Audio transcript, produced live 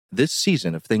This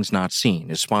season of Things Not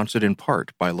Seen is sponsored in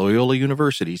part by Loyola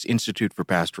University's Institute for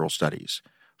Pastoral Studies.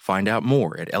 Find out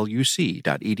more at luc.edu/IPS.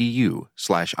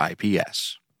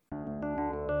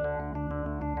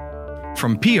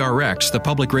 From PRX, the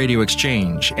Public Radio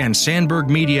Exchange, and Sandberg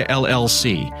Media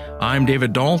LLC, I'm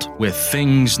David Dault with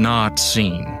Things Not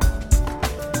Seen.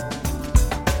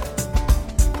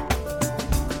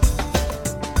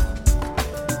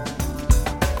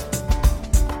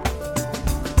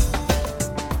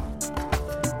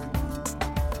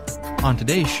 On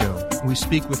today's show, we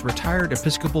speak with retired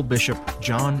Episcopal Bishop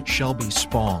John Shelby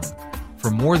Spong. For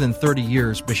more than 30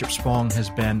 years, Bishop Spong has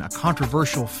been a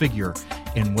controversial figure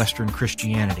in Western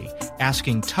Christianity,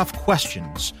 asking tough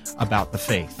questions about the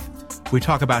faith. We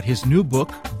talk about his new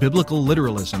book, Biblical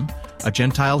Literalism, A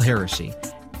Gentile Heresy,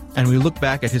 and we look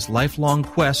back at his lifelong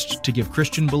quest to give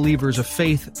Christian believers a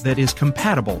faith that is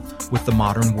compatible with the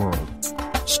modern world.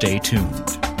 Stay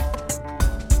tuned.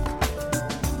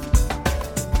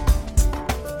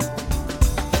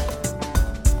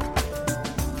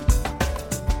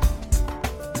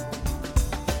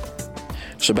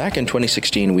 So back in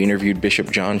 2016, we interviewed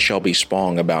Bishop John Shelby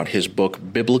Spong about his book,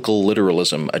 Biblical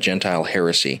Literalism, A Gentile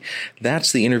Heresy.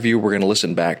 That's the interview we're going to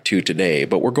listen back to today,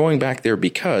 but we're going back there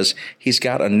because he's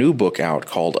got a new book out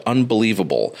called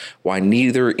Unbelievable, Why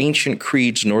Neither Ancient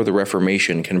Creeds Nor the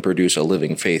Reformation Can Produce a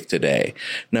Living Faith Today.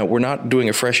 Now, we're not doing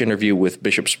a fresh interview with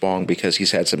Bishop Spong because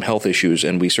he's had some health issues,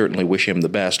 and we certainly wish him the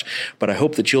best, but I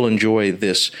hope that you'll enjoy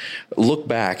this look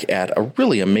back at a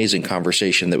really amazing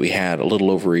conversation that we had a little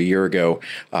over a year ago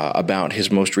about his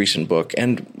most recent book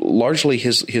and largely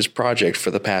his project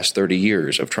for the past 30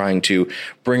 years of trying to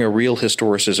bring a real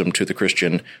historicism to the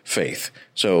Christian faith.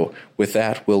 So with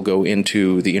that, we'll go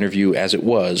into the interview as it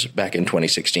was back in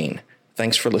 2016.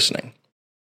 Thanks for listening.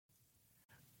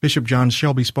 Bishop John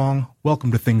Shelby Spong,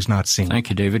 welcome to Things Not Seen. Thank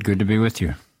you, David. Good to be with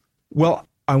you. Well,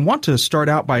 I want to start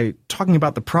out by talking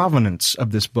about the provenance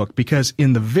of this book, because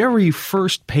in the very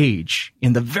first page,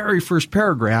 in the very first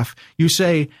paragraph, you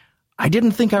say, I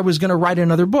didn't think I was going to write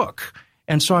another book.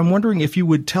 And so I'm wondering if you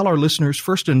would tell our listeners,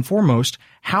 first and foremost,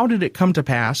 how did it come to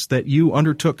pass that you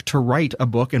undertook to write a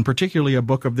book, and particularly a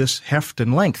book of this heft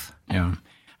and length? Yeah.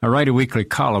 I write a weekly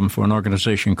column for an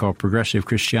organization called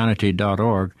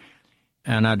ProgressiveChristianity.org,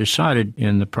 and I decided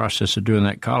in the process of doing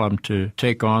that column to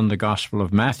take on the Gospel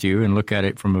of Matthew and look at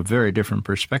it from a very different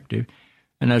perspective.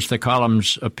 And as the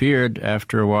columns appeared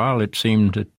after a while, it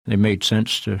seemed that they made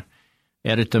sense to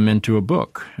edit them into a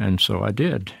book, and so I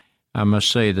did. I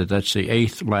must say that that's the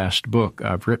 8th last book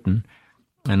I've written,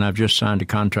 and I've just signed a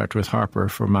contract with Harper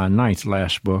for my 9th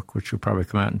last book, which will probably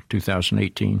come out in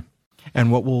 2018.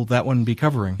 And what will that one be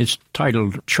covering? It's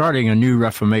titled Charting a New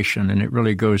Reformation, and it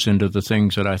really goes into the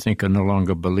things that I think are no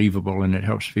longer believable, and it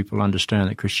helps people understand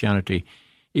that Christianity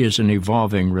is an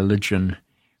evolving religion.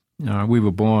 We were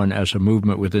born as a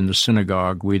movement within the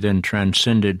synagogue. We then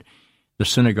transcended the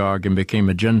synagogue and became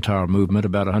a Gentile movement,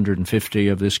 about 150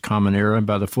 of this common era.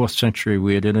 By the 4th century,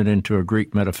 we had entered into a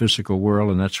Greek metaphysical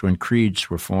world, and that's when creeds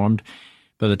were formed.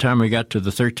 By the time we got to the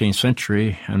 13th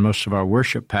century, and most of our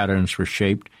worship patterns were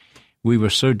shaped, we were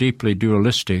so deeply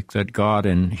dualistic that God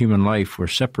and human life were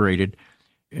separated,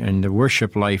 and the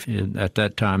worship life at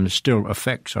that time still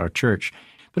affects our church.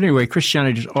 But anyway,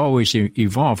 Christianity is always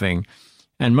evolving,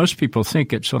 and most people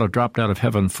think it sort of dropped out of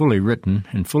heaven fully written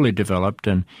and fully developed,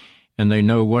 and they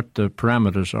know what the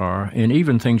parameters are. And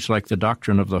even things like the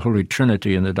doctrine of the Holy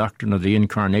Trinity and the doctrine of the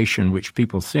Incarnation, which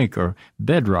people think are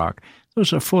bedrock,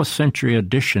 those are 4th century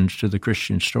additions to the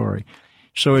Christian story.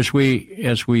 So as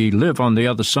we live on the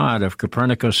other side of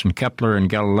Copernicus and Kepler and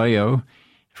Galileo,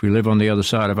 if we live on the other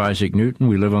side of Isaac Newton,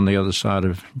 we live on the other side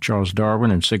of Charles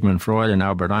Darwin and Sigmund Freud and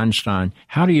Albert Einstein,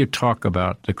 how do you talk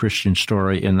about the Christian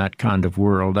story in that kind of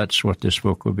world? That's what this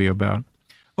book will be about.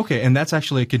 Okay, and that's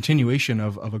actually a continuation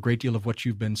of a great deal of what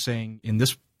you've been saying in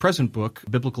this present book,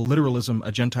 Biblical Literalism,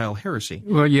 A Gentile Heresy.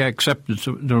 Well, yeah, except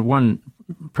the one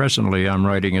presently I'm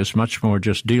writing is much more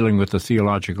just dealing with the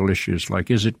theological issues,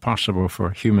 like is it possible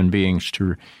for human beings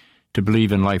to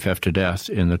believe in life after death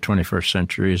in the 21st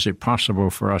century? Is it possible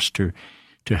for us to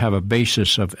have a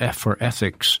basis for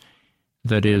ethics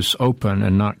that is open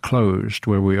and not closed,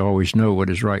 where we always know what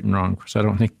is right and wrong? Because I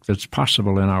don't think that's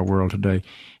possible in our world today.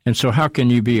 And so how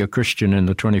can you be a Christian in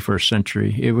the 21st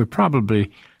century? It'd probably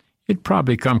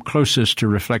come closest to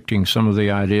reflecting some of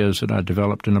the ideas that I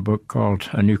developed in a book called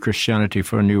A New Christianity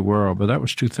for a New World, but that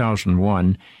was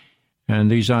 2001. And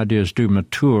these ideas do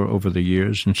mature over the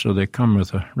years, and so they come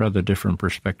with a rather different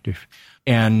perspective.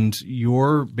 And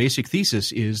your basic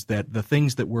thesis is that the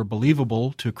things that were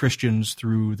believable to Christians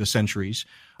through the centuries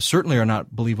certainly are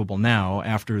not believable now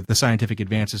after the scientific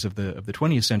advances of the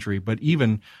 20th century, but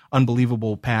even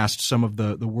unbelievable past some of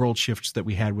the world shifts that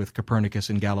we had with Copernicus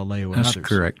and Galileo and others. That's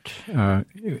correct.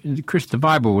 The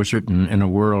Bible was written in a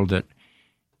world that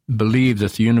believed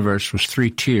that the universe was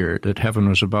three-tiered, that heaven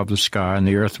was above the sky and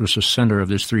the earth was the center of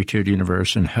this three-tiered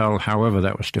universe, and hell, however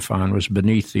that was defined, was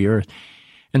beneath the earth.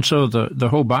 And so the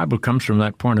whole Bible comes from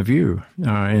that point of view.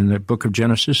 In the book of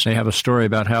Genesis, they have a story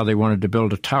about how they wanted to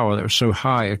build a tower that was so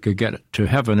high it could get to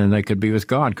heaven and they could be with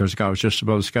God because God was just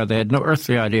above the sky. They had no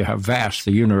earthly idea how vast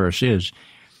the universe is.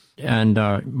 And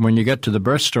when you get to the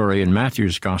birth story in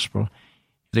Matthew's Gospel,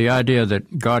 the idea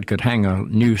that God could hang a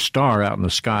new star out in the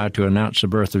sky to announce the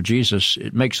birth of Jesus,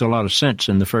 it makes a lot of sense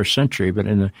in the first century. But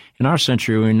in our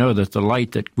century, we know that the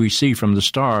light that we see from the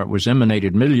star was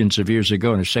emanated millions of years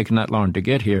ago, and it's taken that long to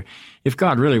get here. If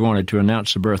God really wanted to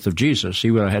announce the birth of Jesus,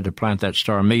 he would have had to plant that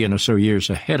star a million or so years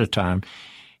ahead of time.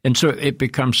 And so it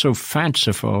becomes so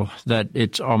fanciful that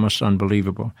it's almost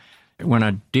unbelievable. When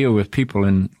I deal with people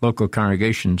in local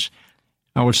congregations,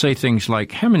 I would say things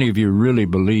like, how many of you really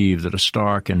believe that a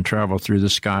star can travel through the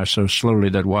sky so slowly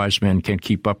that wise men can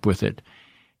keep up with it?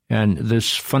 And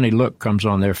this funny look comes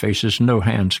on their faces. No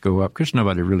hands go up because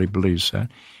nobody really believes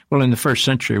that. Well, in the first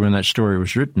century when that story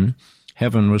was written,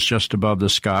 heaven was just above the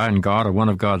sky, and God or one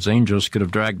of God's angels could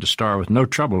have dragged a star with no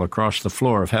trouble across the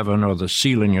floor of heaven or the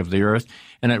ceiling of the earth,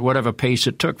 and at whatever pace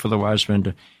it took for the wise men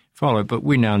to follow it. But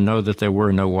we now know that there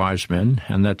were no wise men,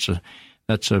 and that's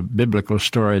a biblical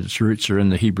story that's roots are in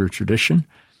the Hebrew tradition.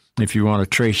 If you want to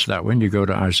trace that one, you go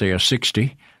to Isaiah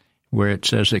 60, where it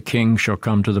says that kings shall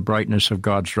come to the brightness of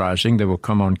God's rising. They will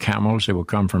come on camels. They will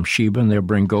come from Sheba, and they'll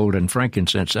bring gold and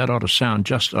frankincense. That ought to sound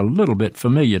just a little bit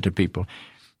familiar to people.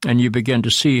 And you begin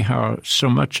to see how so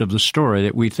much of the story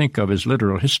that we think of as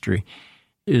literal history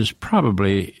is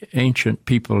probably ancient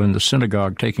people in the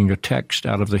synagogue taking a text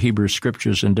out of the Hebrew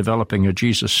Scriptures and developing a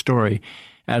Jesus story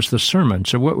as the sermon.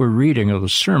 So what we're reading are the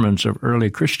sermons of early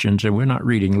Christians, and we're not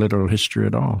reading literal history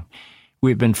at all.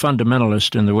 We've been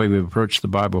fundamentalist in the way we've approached the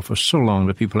Bible for so long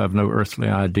that people have no earthly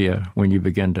idea when you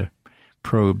begin to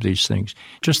probe these things.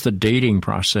 Just the dating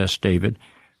process, David.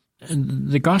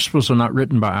 The Gospels are not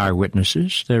written by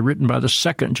eyewitnesses. They're written by the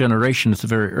second generation at the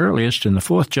very earliest and the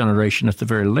fourth generation at the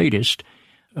very latest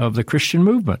of the Christian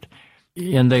movement.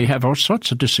 And they have all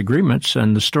sorts of disagreements,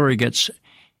 and the story gets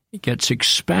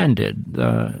expanded.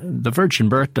 The virgin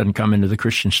birth doesn't come into the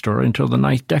Christian story until the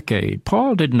 9th decade.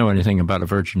 Paul didn't know anything about a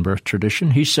virgin birth tradition.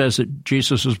 He says that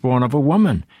Jesus was born of a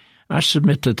woman. I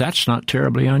submit that that's not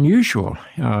terribly unusual,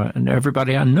 and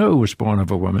everybody I know was born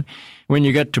of a woman. When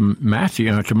you get to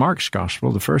to Mark's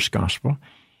Gospel, the first Gospel,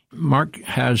 Mark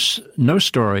has no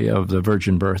story of the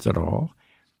virgin birth at all.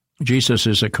 Jesus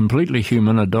is a completely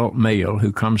human adult male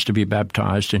who comes to be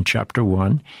baptized in chapter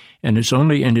 1, and it's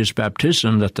only in his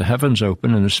baptism that the heavens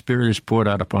open and the Spirit is poured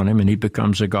out upon him, and he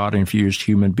becomes a God-infused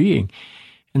human being.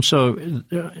 And so,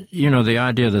 the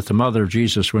idea that the mother of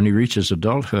Jesus, when he reaches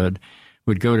adulthood,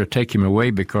 would go to take him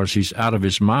away because he's out of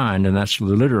his mind, and that's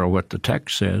literal what the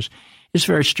text says, is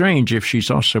very strange if she's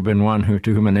also been one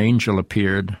to whom an angel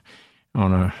appeared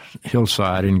on a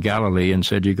hillside in Galilee and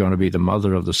said, you're going to be the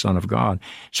mother of the Son of God.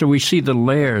 So we see the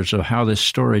layers of how this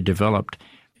story developed,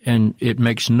 and it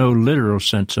makes no literal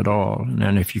sense at all.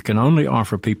 And if you can only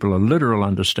offer people a literal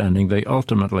understanding, they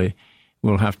ultimately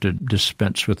will have to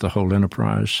dispense with the whole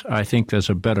enterprise. I think there's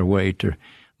a better way to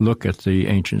look at the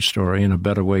ancient story and a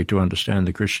better way to understand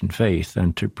the Christian faith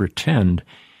than to pretend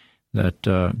that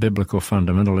biblical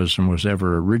fundamentalism was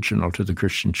ever original to the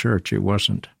Christian church. It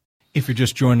wasn't. If you're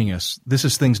just joining us, this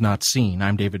is Things Not Seen.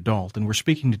 I'm David Dault, and we're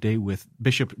speaking today with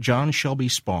Bishop John Shelby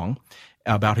Spong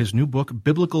about his new book,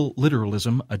 Biblical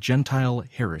Literalism, A Gentile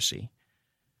Heresy.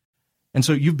 And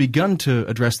so you've begun to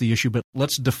address the issue, but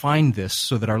let's define this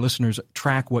so that our listeners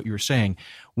track what you're saying.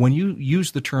 When you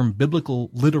use the term biblical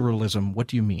literalism, what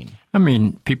do you mean? I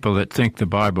mean people that think the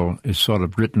Bible is sort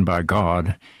of written by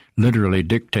God, literally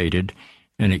dictated,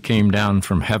 and it came down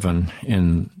from heaven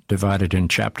and divided in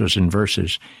chapters and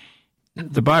verses.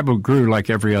 The Bible grew like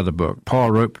every other book.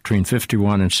 Paul wrote between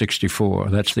 51 and 64.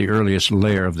 That's the earliest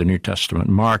layer of the New Testament.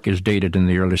 Mark is dated in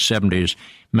the early 70s.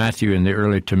 Matthew in the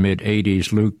early to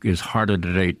mid-80s. Luke is harder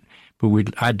to date,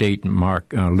 but I date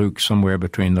Luke somewhere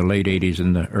between the late 80s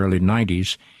and the early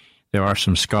 90s. There are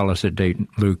some scholars that date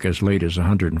Luke as late as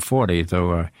 140,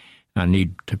 though I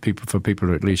need for people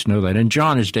to at least know that. And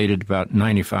John is dated about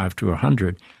 95 to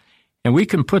 100. And we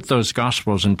can put those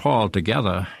Gospels and Paul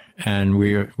together And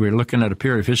we're looking at a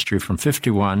period of history from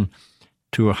 51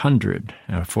 to 100,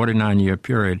 a 49-year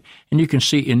period. And you can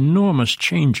see enormous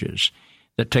changes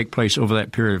that take place over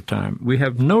that period of time. We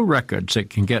have no records that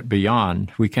can get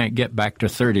beyond. We can't get back to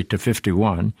 30 to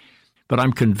 51. But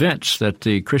I'm convinced that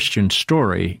the Christian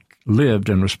story lived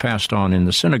and was passed on in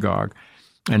the synagogue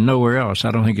and nowhere else.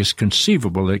 I don't think it's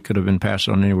conceivable that it could have been passed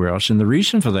on anywhere else. And the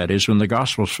reason for that is when the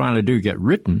Gospels finally do get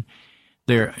written,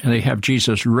 they have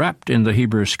Jesus wrapped in the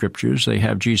Hebrew Scriptures. They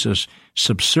have Jesus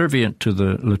subservient to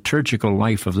the liturgical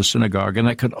life of the synagogue, and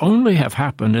that could only have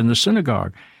happened in the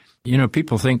synagogue. You know,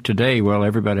 people think today, well,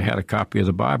 everybody had a copy of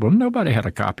the Bible. Nobody had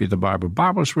a copy of the Bible.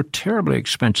 Bibles were terribly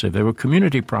expensive. They were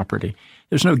community property.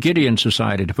 There's no Gideon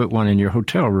Society to put one in your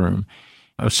hotel room,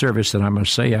 a service that I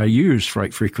must say I use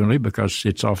quite frequently because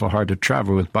it's awful hard to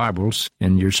travel with Bibles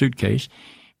in your suitcase.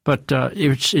 But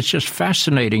it's just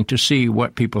fascinating to see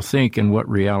what people think and what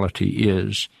reality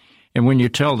is. And when you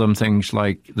tell them things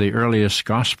like the earliest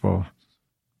gospel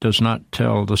does not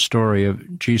tell the story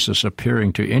of Jesus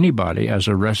appearing to anybody as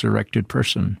a resurrected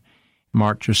person.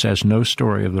 Mark just has no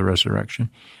story of the resurrection.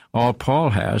 All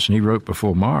Paul has, and he wrote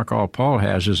before Mark, all Paul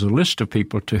has is a list of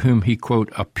people to whom he,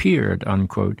 quote, appeared,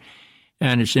 unquote.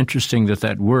 And it's interesting that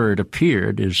that word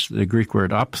appeared is the Greek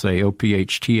word ophthe,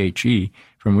 O-P-H-T-H-E,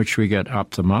 from which we get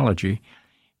ophthalmology.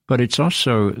 But it's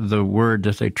also the word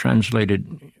that they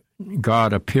translated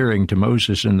God appearing to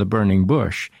Moses in the burning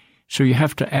bush. So you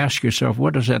have to ask yourself,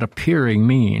 what does that appearing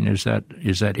mean? Is that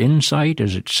insight?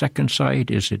 Is it second sight?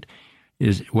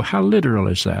 How literal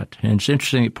is that? And it's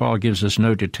interesting that Paul gives us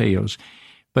no details.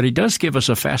 But he does give us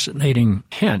a fascinating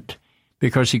hint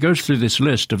because he goes through this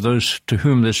list of those to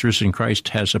whom this risen Christ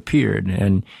has appeared.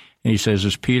 And he says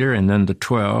it's Peter and then the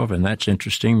 12, and that's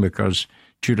interesting because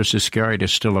Judas Iscariot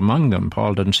is still among them.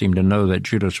 Paul doesn't seem to know that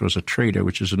Judas was a traitor,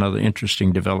 which is another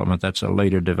interesting development. That's a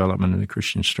later development in the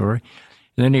Christian story.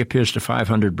 And then he appears to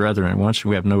 500 brethren once.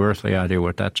 We have no earthly idea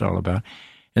what that's all about.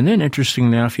 And then,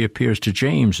 interestingly enough, he appears to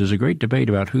James. There's a great debate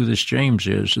about who this James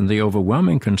is, and the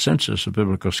overwhelming consensus of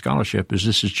biblical scholarship is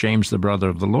this is James, the brother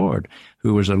of the Lord,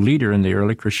 who was a leader in the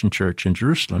early Christian church in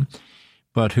Jerusalem,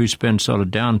 but who's been sort of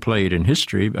downplayed in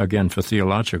history, again, for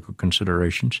theological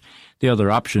considerations. The other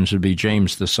options would be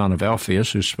James, the son of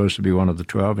Alphaeus, who's supposed to be one of the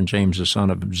 12, and James, the son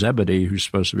of Zebedee, who's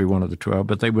supposed to be one of the 12,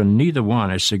 but they were neither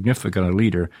one as significant a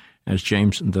leader as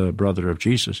James, the brother of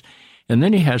Jesus. And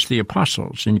then he has the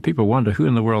apostles, and people wonder who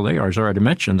in the world they are. As I already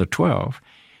mentioned, the 12.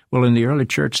 Well, in the early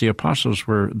church, the apostles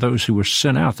were those who were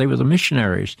sent out. They were the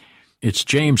missionaries. It's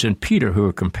James and Peter who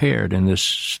are compared in this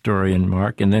story in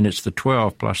Mark, and then it's the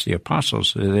 12 plus the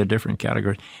apostles. They're different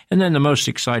categories. And then the most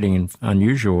exciting and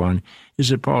unusual one is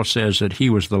that Paul says that he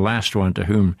was the last one to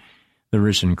whom the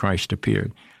risen Christ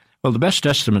appeared. Well, the best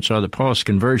estimates are that Paul's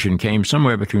conversion came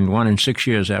somewhere between 1 and 6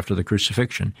 years after the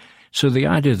crucifixion. So the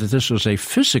idea that this was a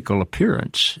physical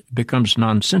appearance becomes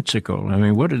nonsensical. I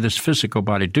mean, what did this physical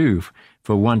body do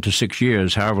for 1 to 6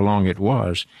 years, however long it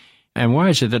was? And why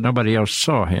is it that nobody else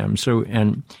saw him? So,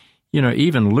 and, you know,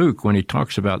 even Luke, when he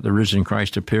talks about the risen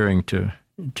Christ appearing to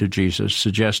Jesus,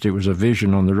 suggests it was a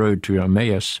vision on the road to on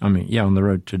the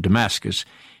road to Damascus,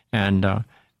 and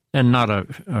not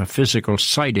a physical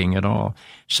sighting at all.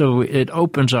 So it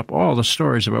opens up all the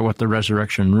stories about what the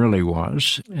resurrection really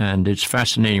was. And it's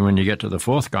fascinating when you get to the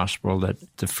fourth gospel that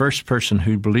the first person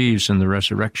who believes in the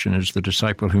resurrection is the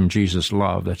disciple whom Jesus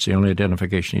loved. That's the only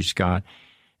identification he's got.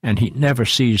 And he never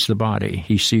sees the body.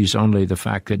 He sees only the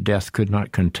fact that death could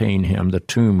not contain him, the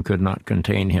tomb could not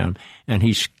contain him. And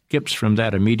he skips from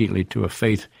that immediately to a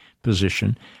faith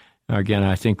position. Again,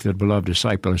 I think the beloved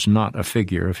disciple is not a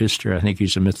figure of history. I think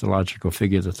he's a mythological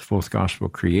figure that the fourth gospel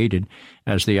created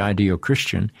as the ideal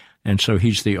Christian. And so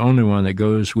he's the only one that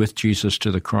goes with Jesus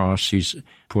to the cross. He's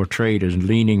portrayed as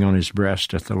leaning on his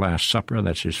breast at the Last Supper.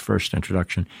 That's his first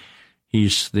introduction.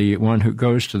 He's the one who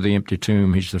goes to the empty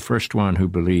tomb. He's the first one who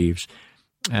believes.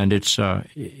 And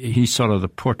he's sort of the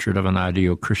portrait of an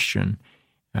ideal Christian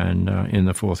and in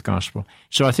the fourth gospel.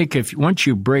 So I think once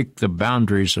you break the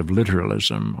boundaries of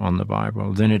literalism on the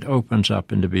Bible, then it opens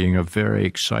up into being a very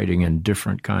exciting and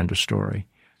different kind of story.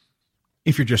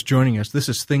 If you're just joining us, this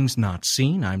is Things Not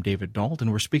Seen. I'm David Dault,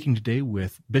 and we're speaking today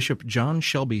with Bishop John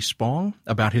Shelby Spong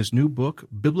about his new book,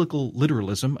 Biblical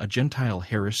Literalism, A Gentile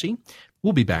Heresy.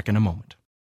 We'll be back in a moment.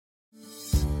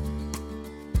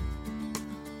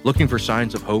 Looking for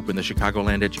signs of hope in the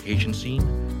Chicagoland education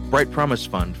scene? Bright Promise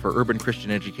Fund for Urban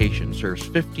Christian Education serves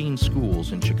 15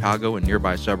 schools in Chicago and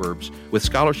nearby suburbs with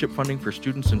scholarship funding for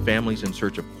students and families in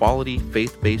search of quality,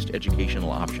 faith-based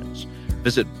educational options.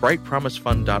 Visit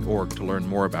brightpromisefund.org to learn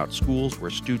more about schools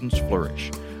where students flourish.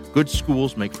 Good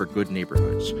schools make for good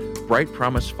neighborhoods.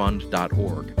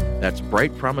 BrightPromiseFund.org. That's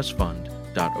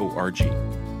BrightPromiseFund.org.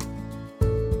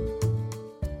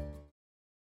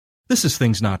 This is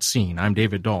Things Not Seen. I'm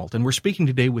David Dalt, and we're speaking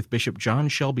today with Bishop John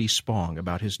Shelby Spong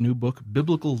about his new book,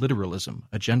 Biblical Literalism,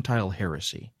 A Gentile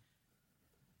Heresy.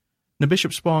 Now,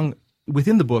 Bishop Spong,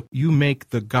 within the book, you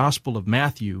make the Gospel of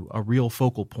Matthew a real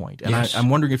focal point. And yes. I'm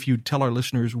wondering if you'd tell our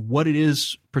listeners what it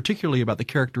is, particularly about the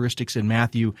characteristics in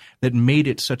Matthew, that made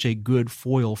it such a good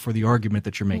foil for the argument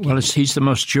that you're making. Well, he's the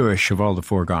most Jewish of all the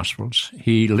four Gospels.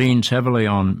 He leans heavily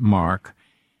on Mark.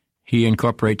 He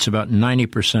incorporates about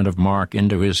 90% of Mark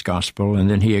into his Gospel, and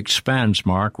then he expands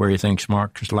Mark where he thinks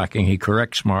Mark is lacking. He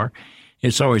corrects Mark.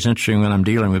 It's always interesting when I'm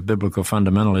dealing with biblical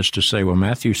fundamentalists to say, well,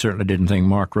 Matthew certainly didn't think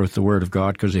Mark wrote the Word of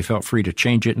God because he felt free to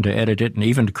change it and to edit it and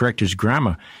even to correct his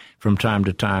grammar from time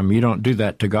to time. You don't do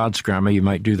that to God's grammar. You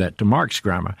might do that to Mark's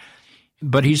grammar.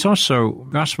 But he's also,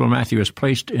 Gospel of Matthew is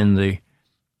placed in the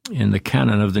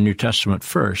canon of the New Testament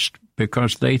first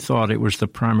because they thought it was the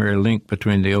primary link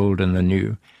between the Old and the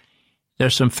New.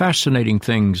 There's some fascinating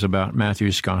things about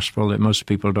Matthew's Gospel that most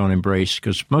people don't embrace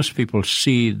because most people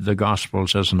see the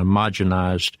Gospels as an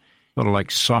homogenized, sort of like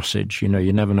sausage. You know,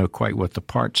 you never know quite what the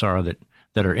parts are that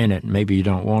are in it. Maybe you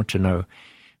don't want to know.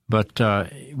 But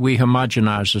we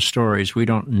homogenize the stories. We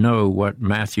don't know what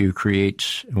Matthew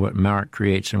creates, what Mark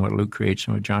creates, and what Luke creates,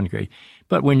 and what John creates.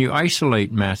 But when you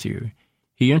isolate Matthew,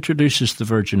 he introduces the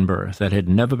virgin birth that had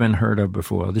never been heard of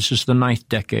before. This is the 9th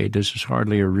decade. This is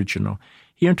hardly original.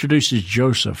 He introduces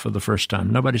Joseph for the first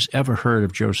time. Nobody's ever heard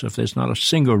of Joseph. There's not a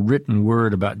single written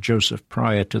word about Joseph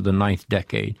prior to the 9th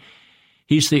decade.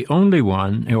 He's the only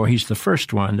one, or he's the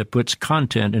first one, that puts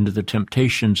content into the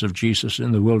temptations of Jesus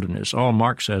in the wilderness. All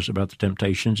Mark says about the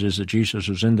temptations is that Jesus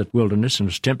was in the wilderness and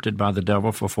was tempted by the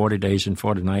devil for 40 days and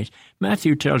 40 nights.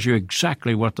 Matthew tells you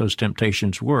exactly what those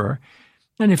temptations were.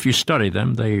 And if you study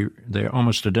them, they're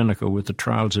almost identical with the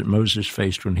trials that Moses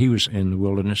faced when he was in the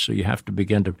wilderness, so you have to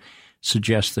begin to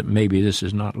suggest that maybe this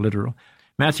is not literal.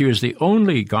 Matthew is the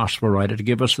only gospel writer to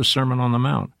give us the Sermon on the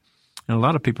Mount. And a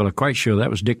lot of people are quite sure that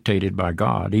was dictated by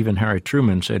God. Even Harry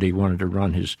Truman said he wanted to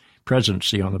run his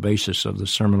presidency on the basis of the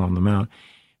Sermon on the Mount.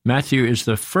 Matthew is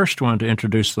the first one to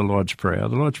introduce the Lord's Prayer.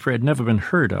 The Lord's Prayer had never been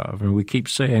heard of, and we keep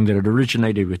saying that it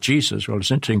originated with Jesus. Well,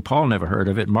 it's interesting, Paul never heard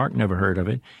of it, Mark never heard of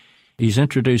it. He's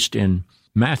introduced in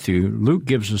Matthew. Luke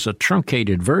gives us a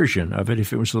truncated version of it.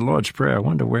 If it was the Lord's Prayer, I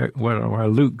wonder where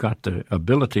Luke got the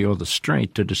ability or the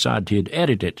strength to decide he'd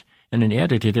edit it. And then he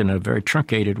edited it in a very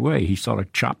truncated way. He sort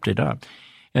of chopped it up.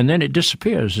 And then it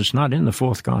disappears. It's not in the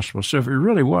fourth gospel. So if it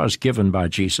really was given by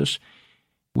Jesus,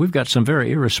 we've got some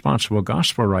very irresponsible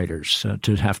gospel writers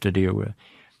to have to deal with.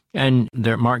 And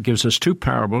Mark gives us two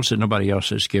parables that nobody else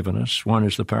has given us. One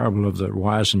is the parable of the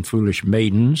wise and foolish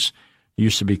maidens. It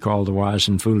used to be called the wise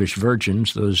and foolish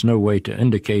virgins. There's no way to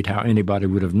indicate how anybody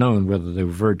would have known whether they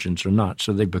were virgins or not.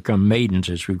 So they become maidens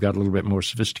as we've got a little bit more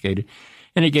sophisticated.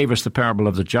 And he gave us the parable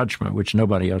of the judgment, which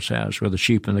nobody else has, where the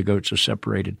sheep and the goats are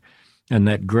separated. And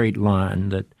that great line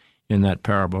that in that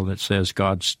parable that says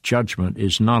God's judgment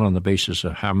is not on the basis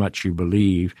of how much you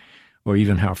believe or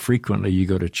even how frequently you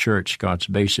go to church. God's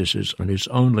basis is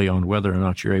only on whether or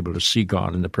not you're able to see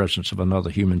God in the presence of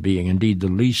another human being. Indeed, the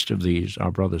least of these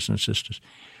are brothers and sisters.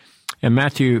 And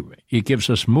Matthew, he gives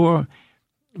us more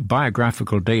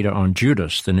biographical data on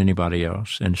Judas than anybody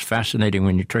else. And it's fascinating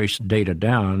when you trace data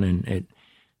down, and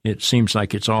it seems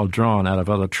like it's all drawn out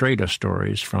of other trader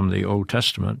stories from the Old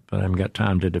Testament, but I haven't got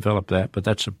time to develop that. But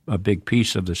that's a big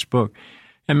piece of this book.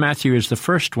 And Matthew is the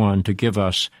first one to give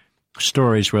us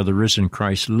stories where the risen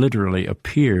Christ literally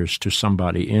appears to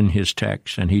somebody in his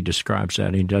text, and he describes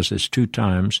that. He does this 2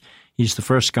 times. He's the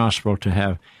first gospel to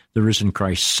have the risen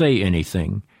Christ say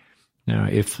anything. Now,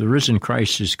 if the risen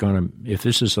Christ if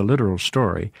this is a literal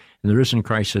story, and the risen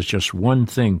Christ has just one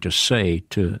thing to say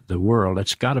to the world,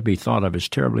 it's got to be thought of as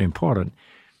terribly important.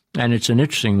 And it's an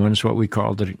interesting one. It's what we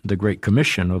call the Great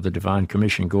Commission, or the Divine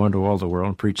Commission, go into all the world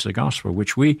and preach the gospel,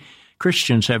 which we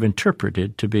Christians have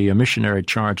interpreted to be a missionary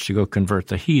charge to go convert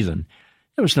the heathen.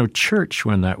 There was no church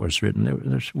when that was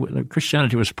written.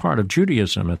 Christianity was part of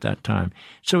Judaism at that time.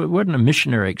 So it wasn't a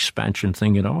missionary expansion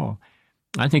thing at all.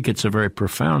 I think it's a very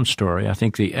profound story. I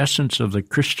think the essence of the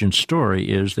Christian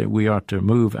story is that we ought to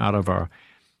move out of our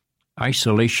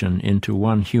isolation into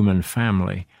one human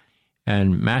family.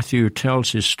 And Matthew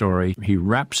tells his story. He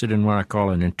wraps it in what I call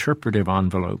an interpretive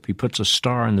envelope. He puts a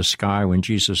star in the sky when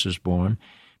Jesus is born,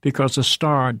 because the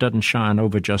star doesn't shine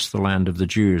over just the land of the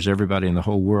Jews. Everybody in the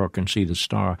whole world can see the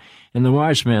star. And the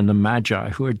wise men, the Magi,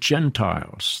 who are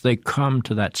Gentiles, they come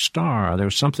to that star. There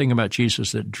was something about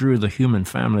Jesus that drew the human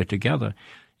family together.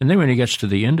 And then when he gets to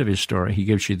the end of his story, he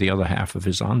gives you the other half of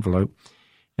his envelope,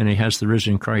 and he has the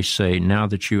risen Christ say, now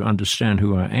that you understand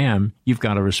who I am, you've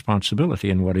got a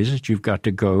responsibility. And what is it? You've got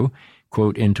to go,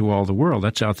 quote, into all the world.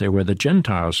 That's out there where the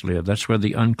Gentiles live. That's where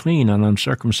the unclean and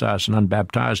uncircumcised and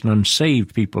unbaptized and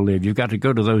unsaved people live. You've got to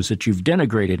go to those that you've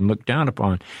denigrated and looked down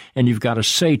upon, and you've got to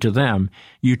say to them,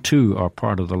 you too are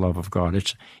part of the love of God.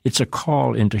 It's a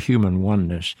call into human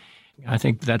oneness. I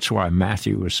think that's why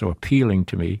Matthew was so appealing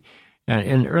to me.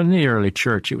 And in the early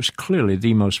church, it was clearly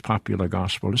the most popular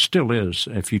gospel. It still is.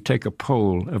 If you take a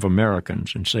poll of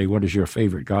Americans and say, what is your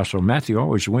favorite gospel? Matthew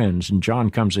always wins, and John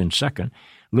comes in second.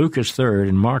 Luke is third,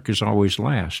 and Mark is always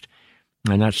last.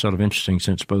 And that's sort of interesting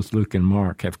since both Luke and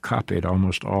Mark have copied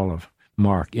almost all of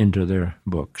Mark into their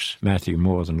books. Matthew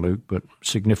more than Luke, but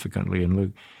significantly in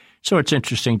Luke. So it's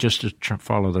interesting just to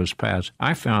follow those paths.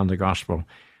 I found the Gospel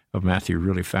of Matthew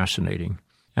really fascinating.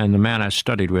 And the man I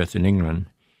studied with in England,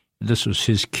 this was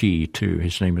his key, too.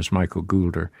 His name is Michael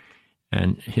Goulder.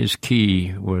 And his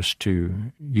key was to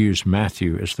use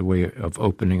Matthew as the way of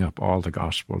opening up all the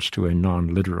Gospels to a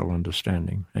non-literal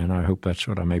understanding. And I hope that's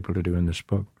what I'm able to do in this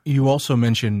book. You also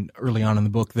mentioned early on in the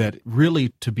book that really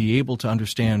to be able to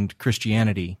understand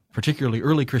Christianity, particularly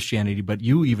early Christianity, but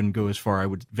you even go as far, I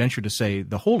would venture to say,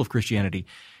 the whole of Christianity,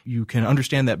 you can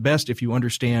understand that best if you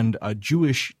understand a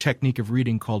Jewish technique of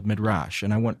reading called Midrash.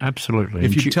 And I want, absolutely,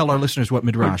 if you tell our listeners what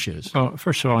Midrash is. Well,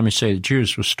 first of all, let me say the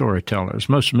Jews were storytellers.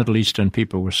 Most Middle Eastern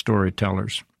people were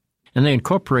storytellers. And they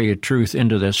incorporated truth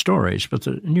into their stories, but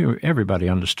everybody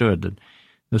understood that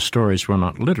the stories were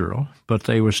not literal, but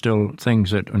they were still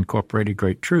things that incorporated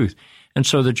great truth. And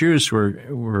so the Jews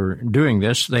were doing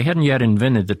this. They hadn't yet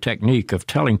invented the technique of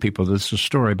telling people this is a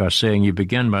story by saying, you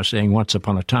begin by saying, once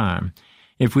upon a time.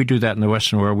 If we do that in the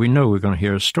Western world, we know we're going to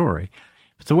hear a story.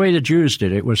 But the way the Jews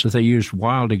did it was that they used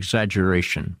wild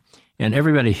exaggeration. And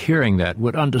everybody hearing that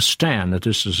would understand that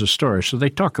this is a story. So they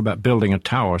talk about building a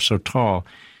tower so tall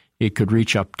it could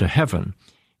reach up to heaven.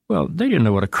 Well, they didn't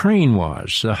know what a crane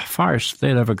was. The farthest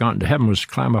they'd ever gotten to heaven was to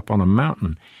climb up on a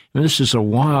mountain. And this is a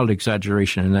wild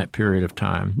exaggeration in that period of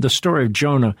time. The story of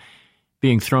Jonah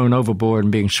being thrown overboard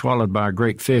and being swallowed by a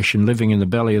great fish and living in the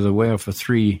belly of the whale for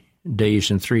 3 days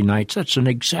and 3 nights, that's an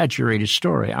exaggerated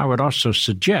story. I would also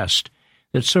suggest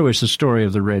that so is the story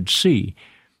of the Red Sea.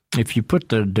 If you put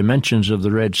the dimensions of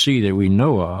the Red Sea that we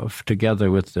know of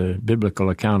together with the biblical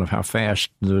account of how fast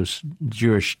those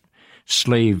Jewish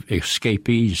slave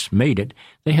escapees made it,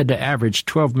 they had to average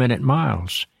 12-minute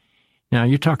miles. Now,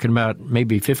 you're talking about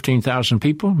maybe 15,000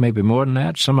 people, maybe more than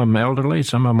that, some of them elderly,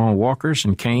 some of them on walkers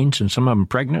and canes, and some of them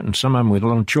pregnant, and some of them with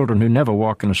little children who never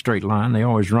walk in a straight line. They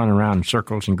always run around in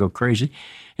circles and go crazy.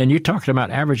 And you're talking about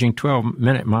averaging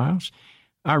 12-minute miles.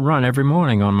 I run every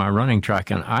morning on my running track,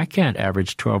 and I can't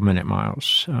average 12-minute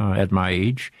miles at my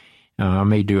age. I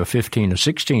may do a 15 or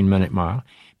 16-minute mile.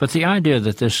 But the idea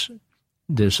that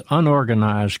this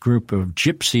unorganized group of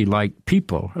gypsy-like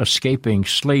people escaping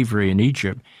slavery in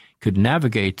Egypt could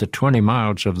navigate the 20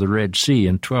 miles of the Red Sea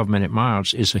in 12-minute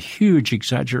miles is a huge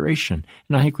exaggeration.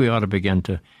 And I think we ought to begin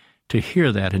to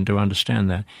hear that and to understand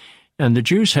that. And the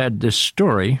Jews had this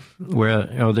story,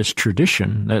 this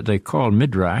tradition that they called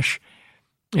Midrash,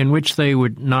 in which they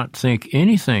would not think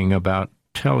anything about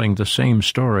telling the same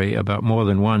story about more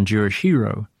than one Jewish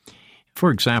hero.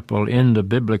 For example, in the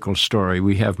biblical story,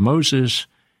 we have Moses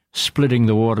splitting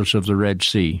the waters of the Red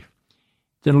Sea.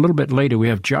 Then a little bit later, we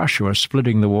have Joshua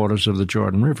splitting the waters of the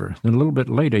Jordan River. Then a little bit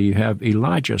later, you have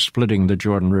Elijah splitting the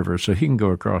Jordan River so he can go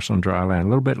across on dry land. A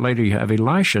little bit later, you have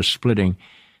Elisha splitting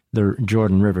the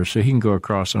Jordan River so he can go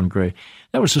across on gray.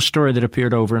 That was a story that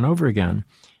appeared over and over again.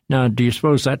 Now, do you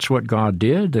suppose that's what God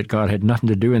did, that God had nothing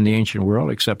to do in the ancient world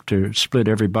except to split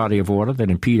every body of water that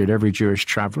impeded every Jewish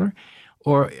traveler?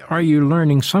 Or are you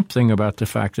learning something about the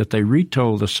fact that they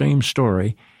retold the same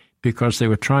story because they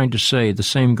were trying to say the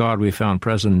same God we found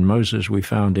present in Moses we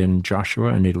found in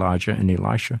Joshua and Elijah and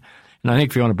Elisha? And I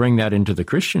think if you want to bring that into the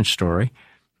Christian story,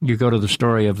 you go to the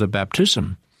story of the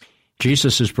baptism.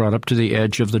 Jesus is brought up to the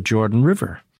edge of the Jordan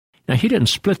River. Now, he didn't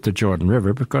split the Jordan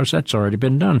River because that's already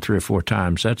been done 3 or 4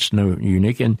 times. That's no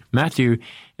unique. And Matthew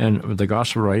and the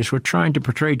gospel writers were trying to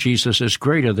portray Jesus as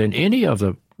greater than any of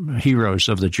the heroes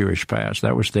of the Jewish past.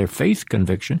 That was their faith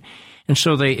conviction. And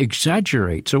so they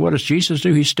exaggerate. So what does Jesus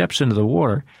do? He steps into the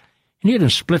water, and he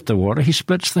didn't split the water. He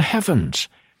splits the heavens.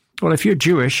 Well, if you're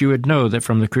Jewish, you would know that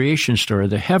from the creation story,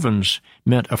 the heavens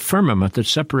meant a firmament that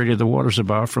separated the waters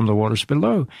above from the waters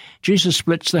below. Jesus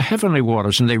splits the heavenly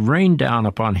waters, and they rain down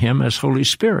upon him as Holy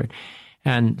Spirit.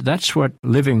 And that's what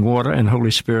living water and Holy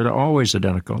Spirit are always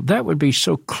identical. That would be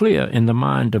so clear in the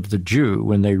mind of the Jew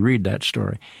when they read that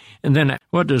story. And then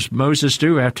what does Moses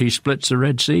do after he splits the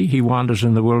Red Sea? He wanders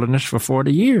in the wilderness for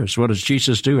 40 years. What does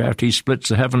Jesus do after he splits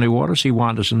the heavenly waters? He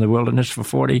wanders in the wilderness for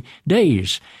 40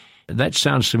 days. That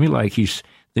sounds to me like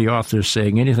the author is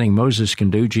saying anything Moses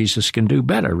can do, Jesus can do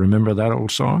better. Remember that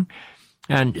old song?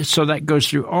 And so that goes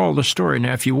through all the story.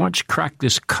 Now, if you once crack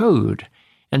this code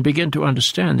and begin to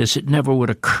understand this, it never would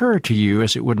occur to you,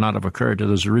 as it would not have occurred to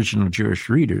those original Jewish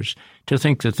readers, to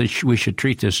think that we should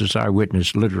treat this as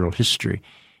eyewitness literal history.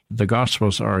 The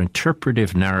Gospels are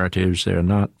interpretive narratives. They're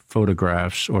not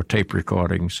photographs or tape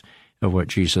recordings of what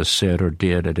Jesus said or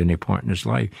did at any point in his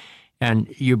life. And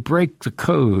you break the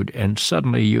code, and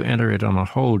suddenly you enter it on a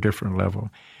whole different level.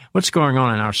 What's going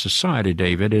on in our society,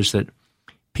 David, is that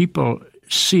people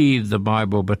see the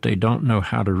Bible, but they don't know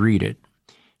how to read it.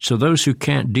 So those who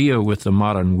can't deal with the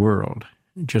modern world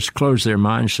just close their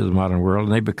minds to the modern world,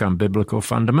 and they become biblical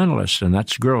fundamentalists, and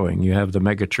that's growing. You have the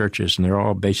mega churches, and they're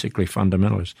all basically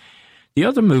fundamentalists. The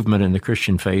other movement in the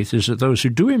Christian faith is that those who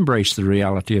do embrace the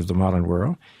reality of the modern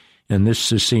world, and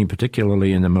this is seen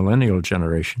particularly in the millennial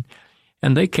generation,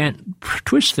 and they can't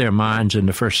twist their minds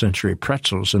into first-century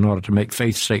pretzels in order to make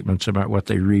faith statements about what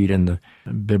they read in the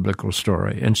biblical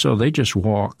story. And so they just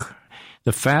walk.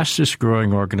 The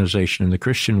fastest-growing organization in the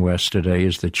Christian West today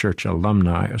is the Church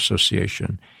Alumni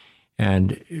Association,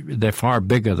 and they're far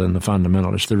bigger than the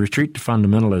fundamentalists. The retreat to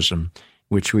fundamentalism,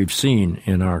 which we've seen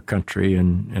in our country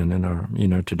and in our,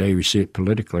 today we see it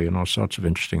politically in all sorts of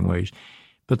interesting ways.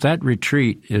 But that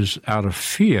retreat is out of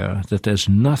fear that there's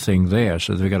nothing there,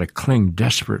 so they've got to cling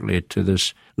desperately to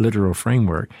this literal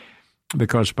framework,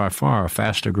 because by far a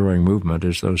faster-growing movement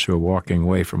is those who are walking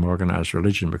away from organized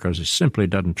religion because it simply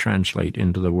doesn't translate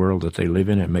into the world that they live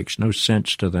in. It makes no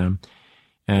sense to them.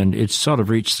 And it's sort of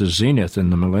reached the zenith in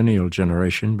the millennial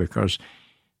generation because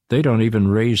they don't even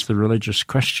raise the religious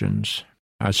questions.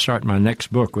 I start my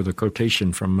next book with a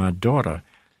quotation from my daughter,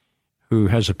 who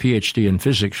has a Ph.D. in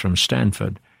physics from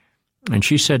Stanford. And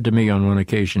she said to me on one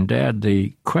occasion, "Dad,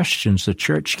 the questions the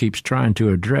church keeps trying to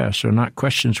address are not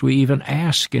questions we even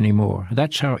ask anymore."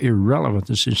 That's how irrelevant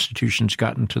this institution's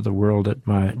gotten to the world that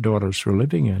my daughters were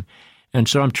living in. And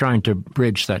so I'm trying to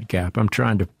bridge that gap. I'm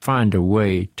trying to find a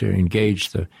way to engage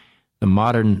the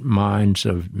modern minds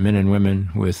of men and women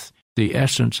with the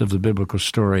essence of the biblical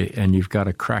story, and you've got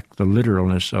to crack the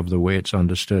literalness of the way it's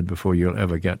understood before you'll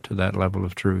ever get to that level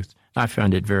of truth. I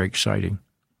find it very exciting.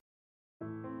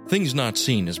 Things Not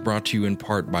Seen is brought to you in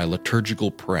part by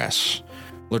Liturgical Press.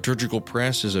 Liturgical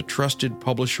Press is a trusted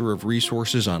publisher of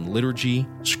resources on liturgy,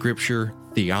 scripture,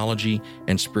 theology,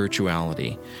 and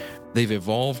spirituality. They've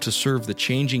evolved to serve the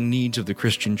changing needs of the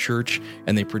Christian church,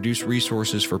 and they produce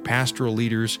resources for pastoral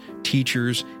leaders,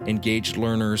 teachers, engaged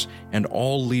learners, and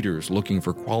all leaders looking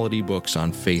for quality books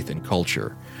on faith and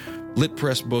culture. Lit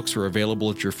Press books are available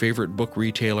at your favorite book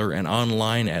retailer and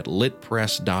online at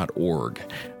litpress.org.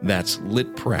 That's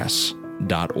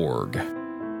litpress.org.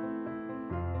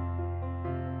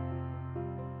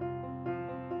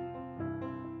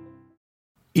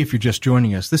 If you're just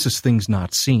joining us, this is Things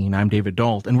Not Seen. I'm David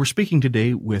Dalt, and we're speaking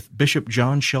today with Bishop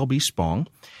John Shelby Spong.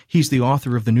 He's the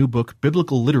author of the new book,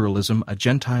 Biblical Literalism, A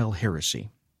Gentile Heresy.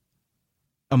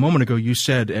 A moment ago, you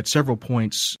said at several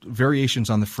points variations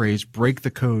on the phrase, break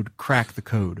the code, crack the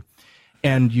code.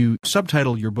 And you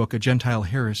subtitle your book, A Gentile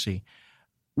Heresy.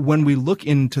 When we look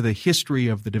into the history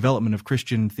of the development of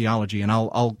Christian theology, and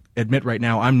I'll admit right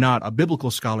now, I'm not a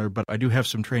biblical scholar, but I do have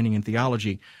some training in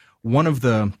theology. One of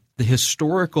the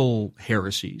historical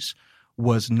heresies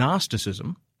was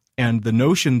Gnosticism, and the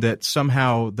notion that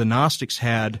somehow the Gnostics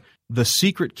had the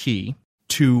secret key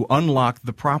to unlock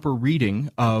the proper reading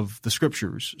of the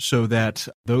Scriptures so that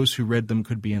those who read them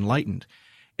could be enlightened.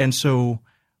 And so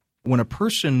when a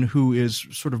person who is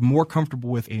sort of more comfortable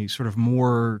with a sort of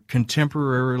more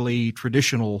contemporarily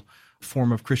traditional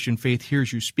form of Christian faith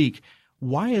hears you speak,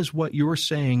 why is what you're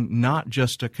saying not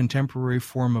just a contemporary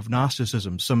form of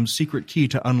Gnosticism, some secret key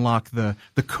to unlock the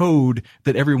code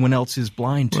that everyone else is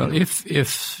blind to? Well,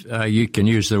 if you can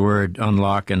use the word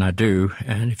unlock, and I do,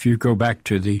 and if you go back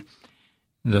to the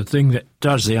thing that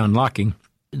does the unlocking,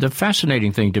 the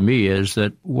fascinating thing to me is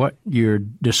that what you're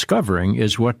discovering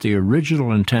is what the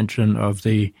original intention of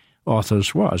the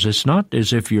authors was. It's not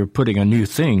as if you're putting a new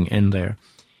thing in there.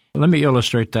 Let me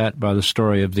illustrate that by the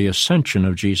story of the ascension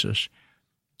of Jesus.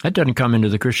 That doesn't come into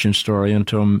the Christian story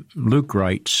until Luke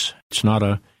writes. It's not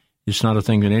a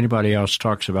thing that anybody else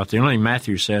talks about. The only thing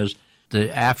Matthew says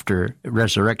the after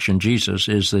resurrection Jesus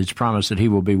is his promise that he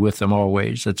will be with them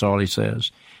always. That's all he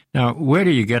says. Now, where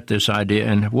do you get this idea,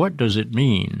 and what does it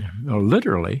mean? Well,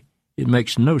 literally, it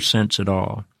makes no sense at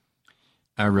all.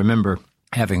 I remember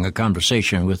having a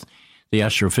conversation with the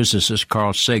astrophysicist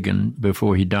Carl Sagan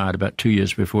before he died. About 2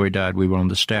 years before he died, we were on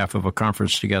the staff of a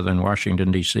conference together in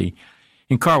Washington, D.C.,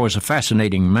 and Carl was a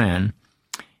fascinating man.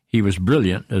 He was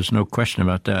brilliant, there's no question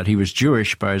about that. He was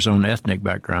Jewish by his own ethnic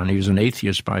background. He was an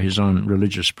atheist by his own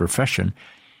religious profession,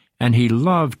 and he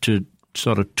loved to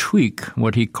sort of tweak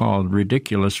what he called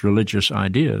ridiculous religious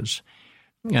ideas.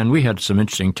 And we had some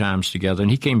interesting times together, and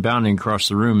he came bounding across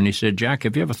the room, and he said, "Jack,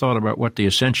 have you ever thought about what the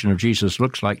ascension of Jesus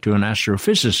looks like to an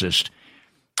astrophysicist?"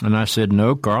 And I said,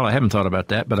 "No, Carl, I haven't thought about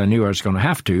that, but I knew I was going to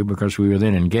have to because we were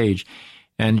then engaged."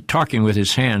 And talking with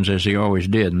his hands, as he always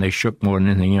did, and they shook more than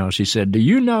anything else, he said, "Do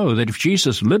you know that if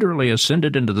Jesus literally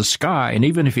ascended into the sky, and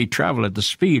even if he traveled at the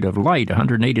speed of light,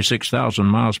 186,000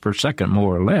 miles per second,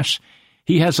 more or less,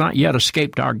 he has not yet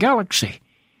escaped our galaxy?"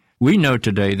 We know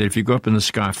today that if you go up in the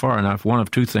sky far enough, one of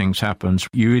two things happens.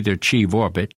 You either achieve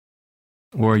orbit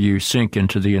or you sink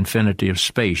into the infinity of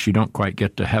space. You don't quite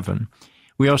get to heaven.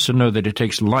 We also know that it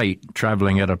takes light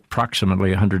traveling at approximately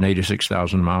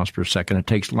 186,000 miles per second. It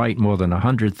takes light more than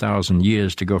 100,000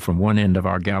 years to go from one end of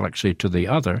our galaxy to the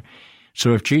other.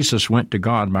 So if Jesus went to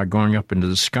God by going up into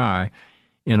the sky,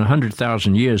 in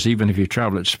 100,000 years, even if he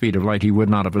traveled at the speed of light, he would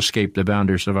not have escaped the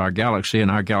boundaries of our galaxy, and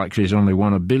our galaxy is only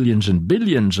one of billions and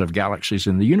billions of galaxies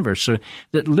in the universe. So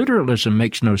that literalism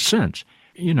makes no sense.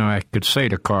 You know, I could say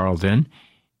to Carl then,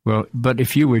 well, but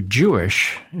if you were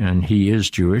Jewish, and he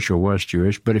is Jewish or was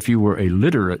Jewish, but if you were a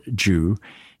literate Jew,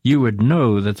 you would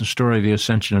know that the story of the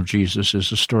ascension of Jesus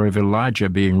is the story of Elijah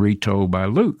being retold by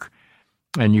Luke.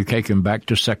 And you take him back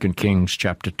to 2 Kings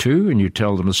chapter 2, and you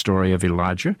tell them the story of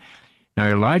Elijah. Now,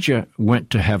 Elijah went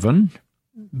to heaven,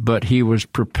 but he was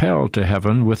propelled to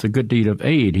heaven with a good deed of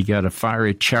aid. He got a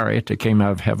fiery chariot that came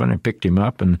out of heaven and picked him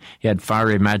up, and he had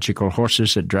fiery magical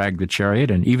horses that dragged the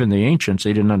chariot. And even the ancients,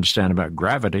 they didn't understand about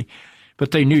gravity,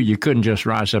 but they knew you couldn't just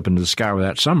rise up into the sky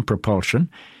without some propulsion.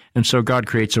 And so God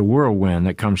creates a whirlwind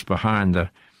that comes behind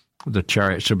the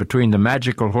chariot. So between the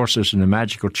magical horses and the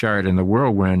magical chariot and the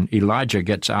whirlwind, Elijah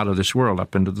gets out of this world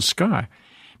up into the sky.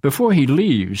 Before he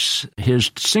leaves, his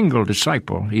single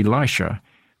disciple, Elisha,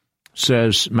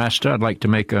 says, "Master, I'd like to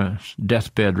make a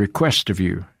deathbed request of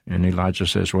you." And Elijah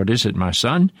says, "What is it, my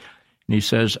son?" And he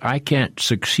says, "I can't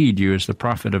succeed you as the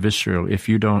prophet of Israel if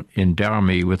you don't endow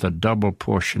me with a double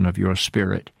portion of your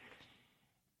spirit."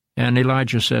 And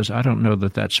Elijah says, "I don't know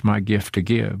that that's my gift to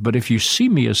give, but if you see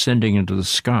me ascending into the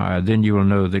sky, then you will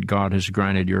know that God has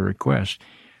granted your request."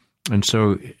 And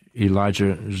so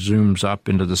Elijah zooms up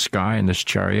into the sky in this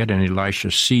chariot, and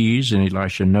Elisha sees, and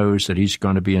Elisha knows that he's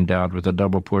going to be endowed with a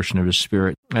double portion of his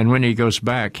spirit. And when he goes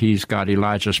back, he's got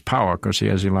Elijah's power because he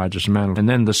has Elijah's mantle. And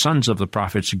then the sons of the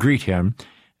prophets greet him,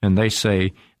 and they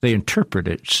say, they interpret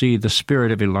it, "See, the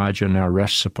spirit of Elijah now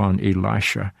rests upon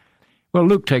Elisha." Well,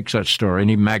 Luke takes that story and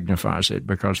he magnifies it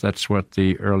because that's what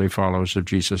the early followers of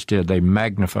Jesus did. They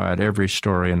magnified every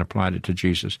story and applied it to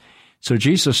Jesus. So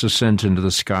Jesus ascends into the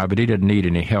sky, but he didn't need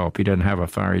any help. He doesn't have a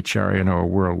fiery chariot or a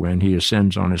whirlwind. He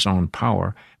ascends on his own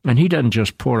power. And he doesn't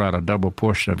just pour out a double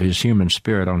portion of his human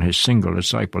spirit on his single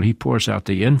disciple. He pours out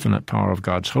the infinite power of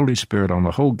God's Holy Spirit on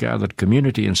the whole gathered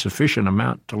community in sufficient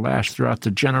amount to last throughout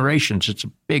the generations. It's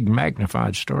a big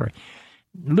magnified story.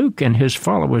 Luke and his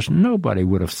followers, nobody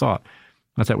would have thought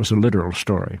that that was a literal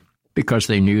story because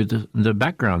they knew the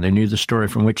background. They knew the story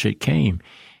from which it came.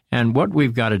 And what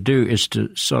we've got to do is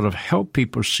to sort of help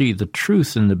people see the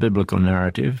truth in the biblical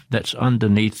narrative that's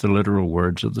underneath the literal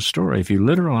words of the story. If you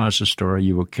literalize the story,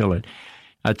 you will kill it.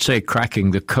 I'd say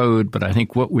cracking the code, but I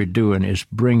think what we're doing is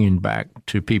bringing back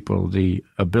to people the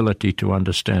ability to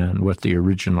understand what the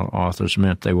original authors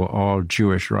meant. They were all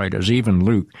Jewish writers, even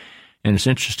Luke. And it's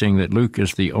interesting that Luke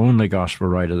is the only gospel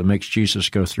writer that makes Jesus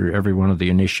go through every one of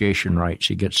the initiation rites.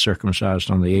 He gets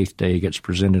circumcised on the 8th day, he gets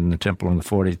presented in the temple on the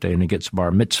 40th day, and he gets bar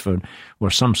mitzvah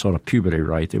or some sort of puberty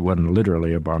rite. It wasn't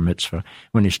literally a bar mitzvah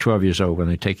when he's 12 years old when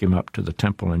they take him up to the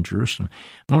temple in Jerusalem.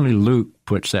 Only Luke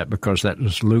puts that because that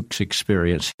was Luke's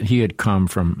experience. He had come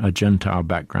from a Gentile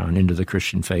background into the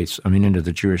Christian faith, into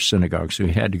the Jewish synagogue, so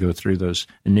he had to go through those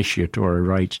initiatory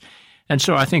rites. And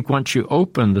so I think once you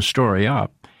open the story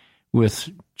up,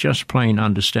 with just plain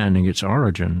understanding its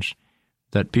origins,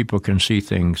 that people can see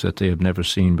things that they have never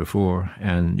seen before,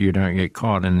 and you don't get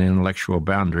caught in the intellectual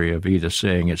boundary of either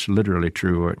saying it's literally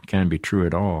true or it can be true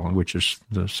at all, which is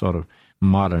the sort of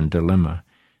modern dilemma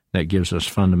that gives us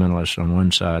fundamentalists on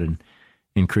one side and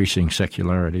increasing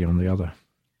secularity on the other.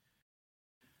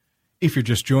 If you're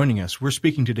just joining us, we're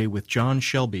speaking today with John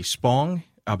Shelby Spong,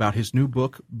 about his new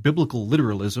book, Biblical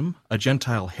Literalism, A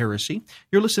Gentile Heresy.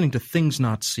 You're listening to Things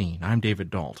Not Seen. I'm David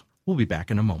Dault. We'll be back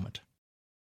in a moment.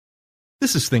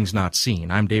 This is Things Not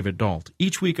Seen. I'm David Dault.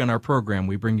 Each week on our program,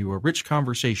 we bring you a rich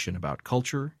conversation about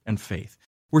culture and faith.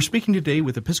 We're speaking today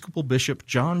with Episcopal Bishop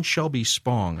John Shelby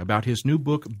Spong about his new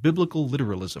book, Biblical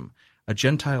Literalism, A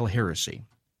Gentile Heresy.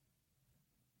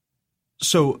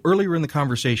 So earlier in the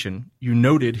conversation, you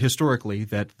noted historically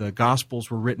that the Gospels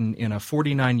were written in a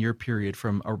 49-year period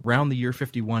from around the year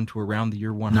 51 to around the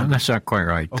year 100. No, that's not quite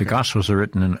right. Okay. The Gospels are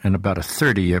written in about a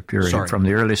 30-year period, from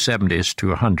the early 70s to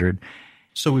 100.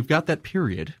 So we've got that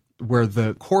period where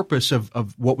the corpus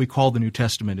of what we call the New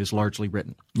Testament is largely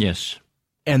written. Yes.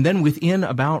 And then within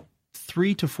about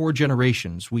 3 to 4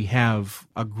 generations, we have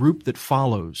a group that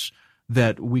follows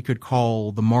that we could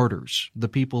call the martyrs, the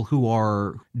people who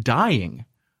are dying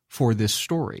for this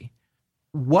story.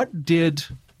 What did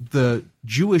the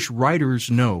Jewish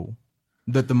writers know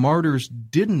that the martyrs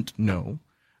didn't know?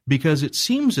 Because it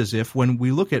seems as if when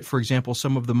we look at, for example,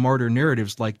 some of the martyr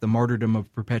narratives like the martyrdom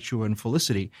of Perpetua and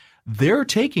Felicity, they're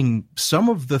taking some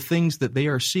of the things that they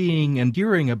are seeing and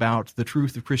hearing about the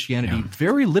truth of Christianity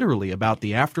very literally, about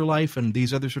the afterlife and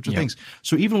these other sorts of things.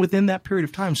 So even within that period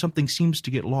of time, something seems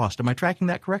to get lost. Am I tracking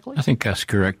that correctly? I think that's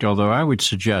correct, although I would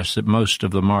suggest that most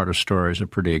of the martyr stories are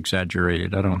pretty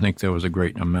exaggerated. I don't think there was a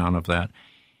great amount of that.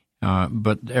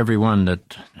 But every one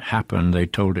that happened, they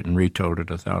told it and retold it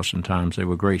 1,000 times. They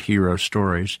were great hero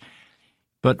stories.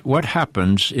 But what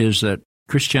happens is that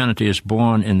Christianity is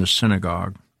born in the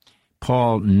synagogue.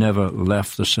 Paul never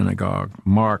left the synagogue.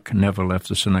 Mark never left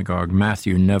the synagogue.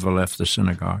 Matthew never left the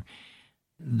synagogue.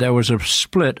 There was a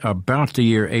split about the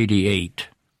year 88.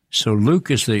 So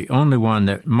Luke is the only one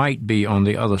that might be on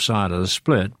the other side of the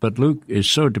split, but Luke is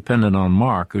so dependent on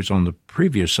Mark, who's on the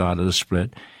previous side of the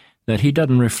split, that he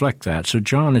doesn't reflect that. So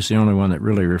John is the only one that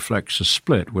really reflects the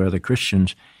split, where the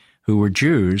Christians who were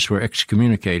Jews were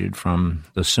excommunicated from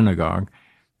the synagogue,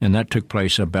 and that took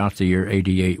place about the year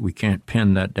 88. We can't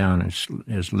pin that down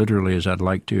as literally as I'd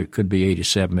like to. It could be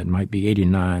 87, it might be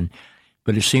 89,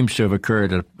 but it seems to have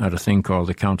occurred at a thing called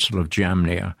the Council of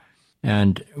Jamnia.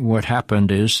 And what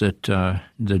happened is that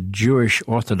the Jewish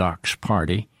Orthodox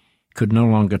Party could no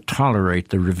longer tolerate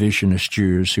the revisionist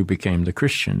Jews who became the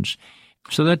Christians.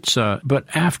 So that's, but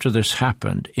after this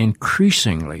happened,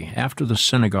 increasingly, after the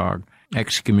synagogue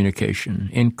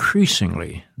excommunication,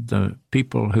 increasingly, the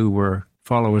people who were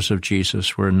followers of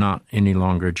Jesus were not any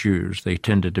longer Jews. They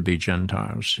tended to be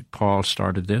Gentiles. Paul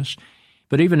started this.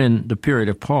 But even in the period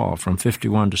of Paul, from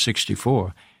 51 to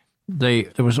 64, there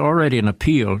was already an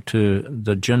appeal to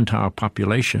the Gentile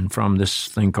population from this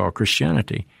thing called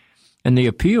Christianity. And the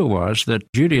appeal was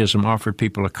that Judaism offered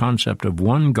people a concept of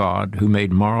one God who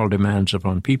made moral demands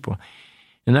upon people.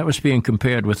 And that was being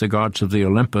compared with the gods of the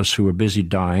Olympus, who were busy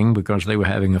dying because they were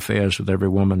having affairs with every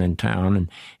woman in town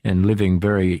and living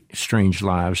very strange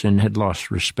lives and had lost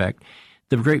respect.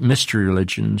 The great mystery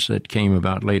religions that came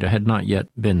about later had not yet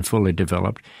been fully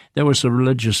developed. There was a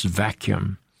religious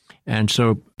vacuum. And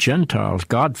so Gentiles,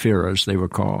 God-fearers they were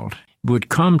called, would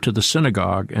come to the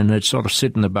synagogue and they'd sort of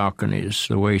sit in the balconies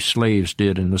the way slaves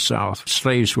did in the South.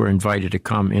 Slaves were invited to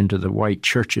come into the white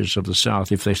churches of the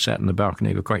South. If they sat in the balcony,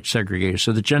 they were quite segregated.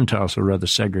 So the Gentiles were rather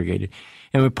segregated.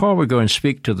 And when Paul would go and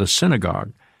speak to the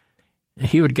synagogue,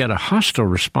 he would get a hostile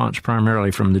response primarily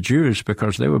from the Jews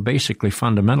because they were basically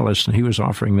fundamentalists and he was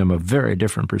offering them a very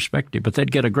different perspective. But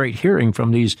they'd get a great hearing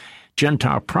from these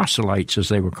Gentile proselytes, as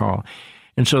they were called.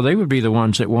 And so they would be the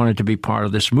ones that wanted to be part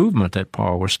of this movement that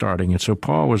Paul was starting. And so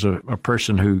Paul was a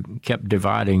person who kept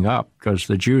dividing up because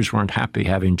the Jews weren't happy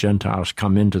having Gentiles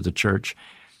come into the church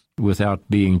without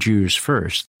being Jews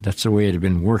first. That's the way it had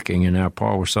been working. And now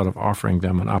Paul was sort of offering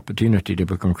them an opportunity to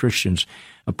become Christians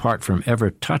apart from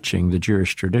ever touching the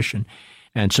Jewish tradition.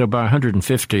 And so by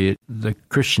 150, the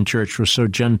Christian church was so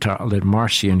Gentile that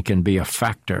Marcion can be a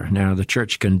factor. Now, the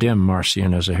church condemned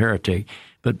Marcion as a heretic,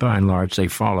 but by and large, they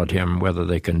followed him, whether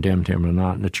they condemned him or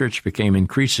not. And the church became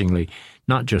increasingly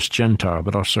not just Gentile,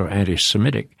 but also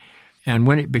anti-Semitic. And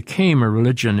when it became a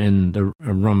religion in the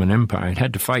Roman Empire, it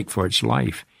had to fight for its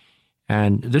life.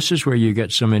 And this is where you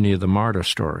get so many of the martyr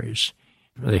stories.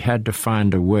 They had to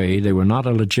find a way. They were not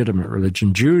a legitimate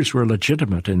religion. Jews were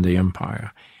legitimate in the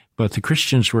empire, but the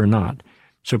Christians were not.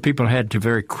 So people had to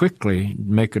very quickly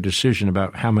make a decision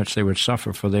about how much they would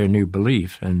suffer for their new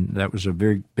belief, and that was a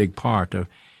very big part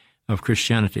of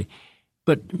Christianity.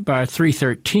 But by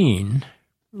 313,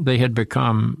 they had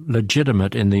become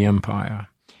legitimate in the empire.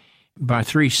 By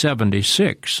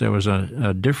 376, there was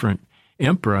a different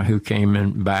emperor who came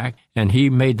in back, and he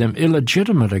made them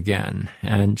illegitimate again.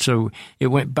 And so it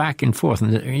went back and forth.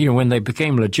 And, when they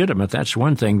became legitimate, that's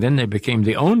one thing. Then they became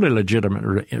the only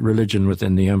legitimate religion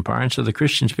within the empire. And so the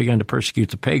Christians began to persecute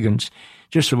the pagans,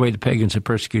 just the way the pagans had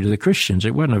persecuted the Christians.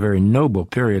 It wasn't a very noble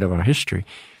period of our history.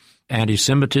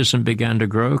 Anti-Semitism began to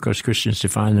grow because Christians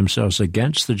defined themselves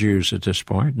against the Jews at this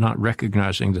point, not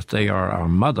recognizing that they are our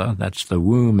mother. That's the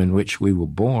womb in which we were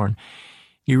born.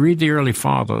 You read the early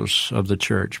fathers of the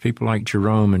church, people like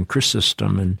Jerome and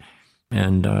Chrysostom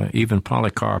and even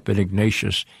Polycarp and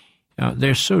Ignatius.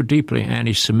 They're so deeply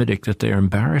anti-Semitic that they're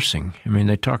embarrassing. I mean,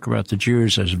 they talk about the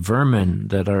Jews as vermin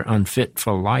that are unfit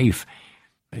for life.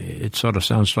 It sort of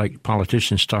sounds like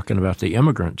politicians talking about the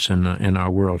immigrants in our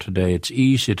world today. It's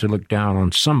easy to look down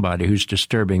on somebody who's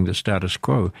disturbing the status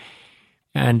quo.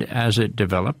 And as it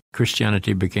developed,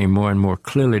 Christianity became more and more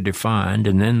clearly defined,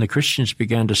 and then the Christians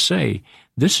began to say,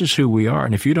 this is who we are,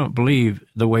 and if you don't believe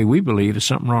the way we believe, there's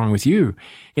something wrong with you.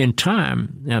 In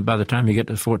time, by the time you get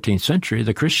to the 14th century,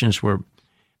 the Christians were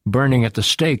burning at the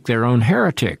stake their own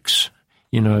heretics.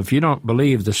 If you don't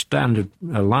believe the standard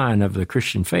line of the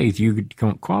Christian faith, you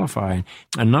don't qualify.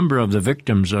 A number of the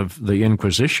victims of the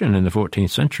Inquisition in the 14th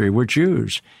century were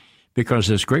Jews because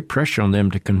there's great pressure on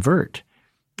them to convert.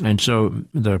 And so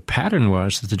the pattern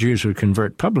was that the Jews would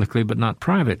convert publicly but not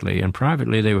privately, and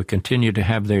privately they would continue to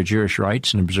have their Jewish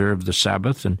rites and observe the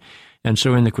Sabbath. And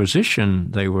so in the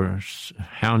Inquisition, they were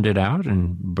hounded out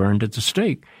and burned at the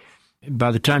stake.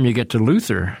 By the time you get to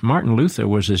Luther, Martin Luther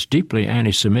was as deeply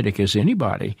anti-Semitic as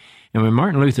anybody. And when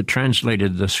Martin Luther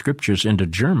translated the scriptures into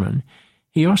German,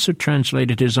 he also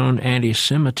translated his own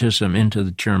anti-Semitism into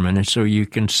the German. And so you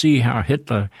can see how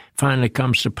Hitler finally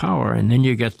comes to power. And then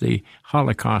you get the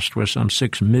Holocaust where some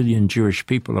 6 million Jewish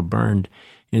people are burned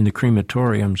in the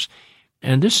crematoriums.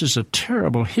 And this is a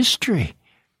terrible history.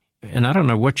 And I don't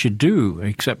know what you do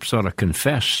except sort of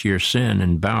confess your sin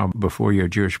and bow before your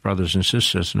Jewish brothers and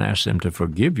sisters and ask them to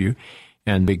forgive you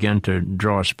and begin to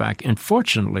draw us back. And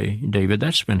fortunately, David,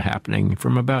 that's been happening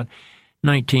from about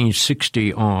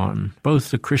 1960 on. Both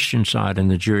the Christian side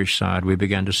and the Jewish side, we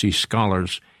began to see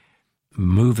scholars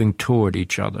moving toward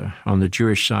each other. On the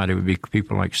Jewish side, it would be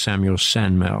people like Samuel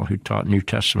Sandmel, who taught New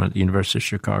Testament at the University of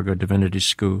Chicago Divinity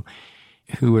School,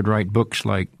 who would write books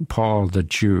like Paul the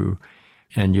Jew.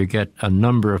 And you get a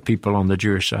number of people on the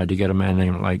Jewish side. You get a man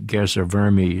named like Gezer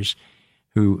Vermes,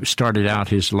 who started out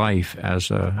his life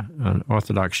as an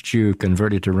Orthodox Jew,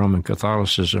 converted to Roman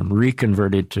Catholicism,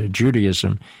 reconverted to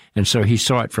Judaism. And so he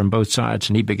saw it from both sides,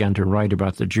 and he began to write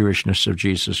about the Jewishness of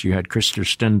Jesus. You had Krister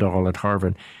Stendahl at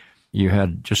Harvard. You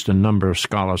had just a number of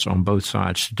scholars on both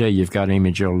sides. Today you've got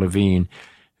Amy Jo Levine,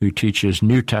 who teaches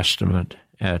New Testament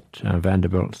at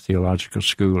Vanderbilt Theological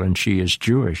School, and she is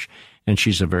Jewish. And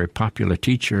she's a very popular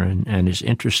teacher, and it's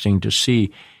interesting to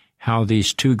see how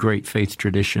these two great faith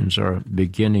traditions are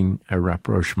beginning a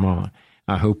rapprochement.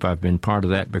 I hope I've been part of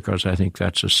that because I think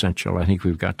that's essential. I think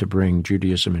we've got to bring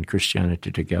Judaism and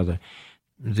Christianity together.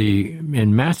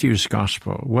 In Matthew's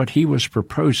gospel, what he was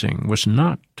proposing was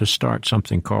not to start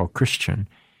something called Christian.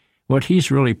 What he's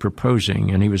really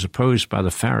proposing, and he was opposed by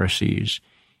the Pharisees,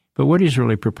 but what he's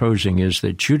really proposing is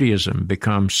that Judaism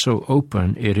becomes so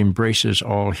open it embraces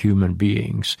all human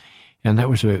beings. And that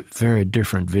was a very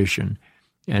different vision.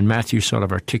 And Matthew sort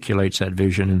of articulates that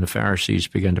vision, and the Pharisees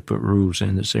begin to put rules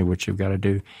in that say what you've got to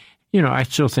do. I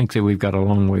still think that we've got a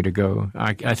long way to go.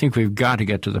 I think we've got to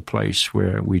get to the place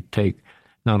where we take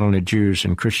not only Jews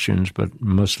and Christians, but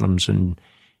Muslims and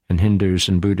Hindus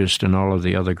and Buddhists and all of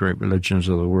the other great religions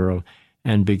of the world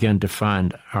and begin to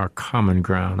find our common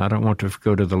ground. I don't want to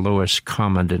go to the lowest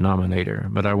common denominator,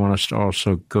 but I want us to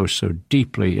also go so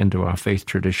deeply into our faith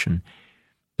tradition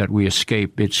that we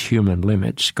escape its human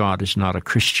limits. God is not a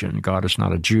Christian. God is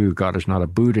not a Jew. God is not a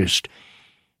Buddhist.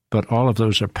 But all of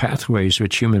those are pathways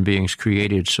which human beings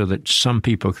created so that some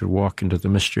people could walk into the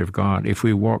mystery of God. If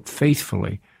we walk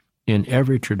faithfully in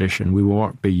every tradition, we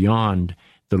walk beyond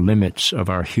the limits of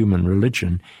our human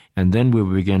religion, and then we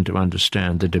will begin to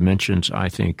understand the dimensions, I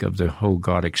think, of the whole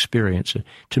God experience.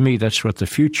 To me, that's what the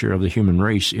future of the human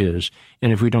race is.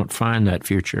 And if we don't find that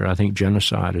future, I think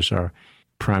genocide is our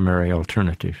primary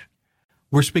alternative.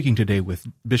 We're speaking today with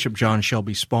Bishop John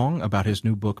Shelby Spong about his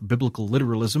new book, Biblical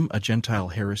Literalism, A Gentile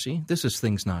Heresy. This is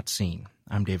Things Not Seen.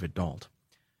 I'm David Dalt.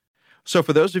 So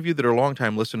for those of you that are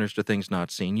longtime listeners to Things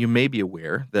Not Seen, you may be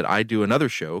aware that I do another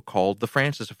show called The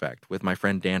Francis Effect with my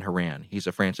friend Dan Horan. He's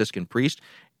a Franciscan priest.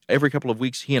 Every couple of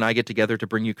weeks, he and I get together to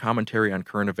bring you commentary on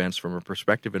current events from a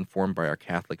perspective informed by our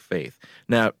Catholic faith.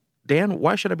 Now, Dan,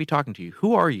 why should I be talking to you?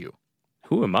 Who are you?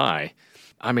 Who am I?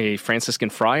 I'm a Franciscan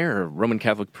friar, a Roman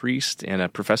Catholic priest, and a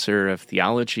professor of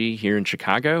theology here in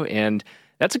Chicago. And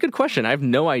that's a good question. I have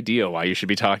no idea why you should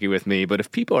be talking with me, but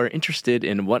if people are interested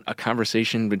in what a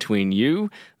conversation between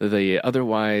you, the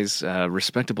otherwise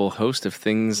respectable host of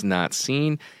Things Not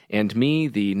Seen, and me,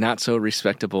 the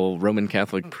not-so-respectable Roman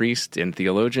Catholic priest and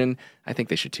theologian, I think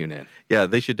they should tune in. Yeah,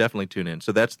 they should definitely tune in.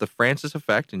 So that's The Francis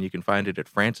Effect, and you can find it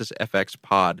at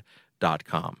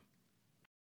francisfxpod.com.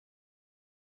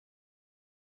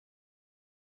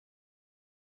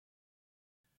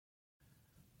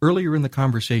 Earlier in the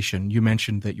conversation, you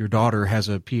mentioned that your daughter has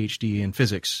a PhD in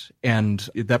physics, and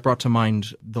that brought to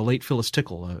mind the late Phyllis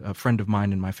Tickle, a friend of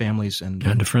mine in my family's. And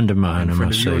a friend of mine, and a I friend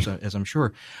must of yours, say. as I'm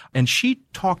sure. And she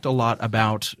talked a lot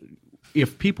about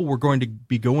if people were going to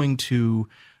be going to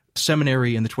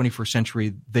seminary in the 21st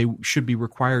century, they should be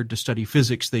required to study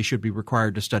physics, they should be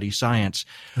required to study science.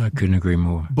 I couldn't agree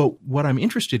more. But what I'm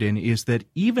interested in is that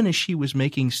even as she was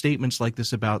making statements like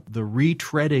this about the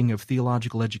retreading of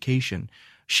theological education,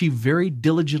 she very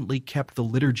diligently kept the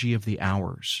liturgy of the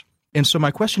hours. And so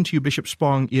my question to you, Bishop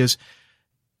Spong, is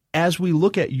as we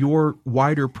look at your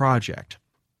wider project,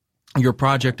 your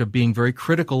project of being very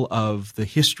critical of the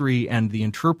history and the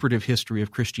interpretive history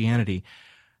of Christianity,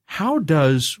 how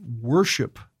does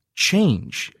worship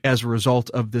change as a result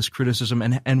of this criticism,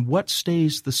 and what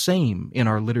stays the same in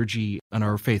our liturgy and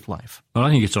our faith life? Well,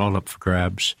 I think it's all up for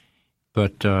grabs.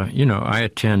 But, I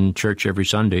attend church every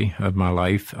Sunday of my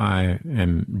life. I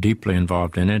am deeply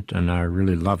involved in it, and I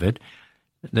really love it.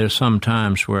 There's some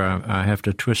times where I have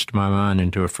to twist my mind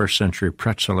into a first-century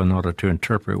pretzel in order to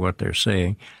interpret what they're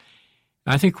saying.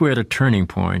 I think we're at a turning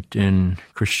point in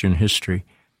Christian history,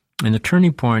 and the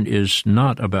turning point is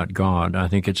not about God. I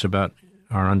think it's about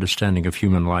our understanding of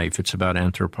human life. It's about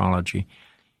anthropology.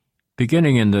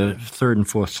 Beginning in the 3rd and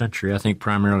 4th century, I think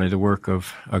primarily the work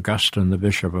of Augustine, the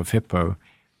Bishop of Hippo,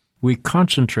 we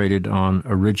concentrated on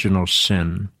original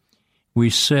sin. We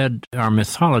said our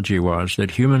mythology was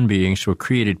that human beings were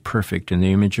created perfect in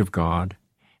the image of God,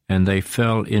 and they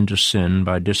fell into sin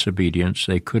by disobedience.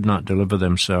 They could not deliver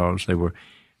themselves. They were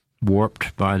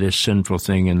warped by this sinful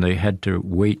thing, and they had to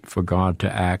wait for God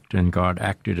to act, and God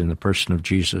acted in the person of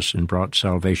Jesus and brought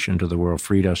salvation to the world,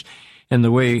 freed us. And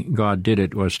the way God did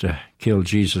it was to kill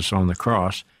Jesus on the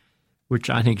cross, which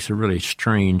I think is a really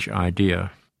strange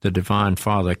idea. The Divine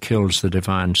Father kills the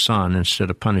Divine Son instead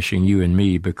of punishing you and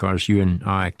me because you and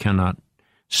I cannot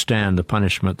stand the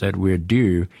punishment that we're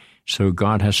due. So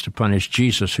God has to punish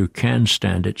Jesus who can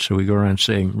stand it. So we go around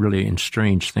saying really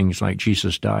strange things like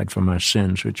Jesus died for my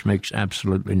sins, which makes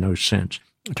absolutely no sense.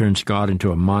 It turns God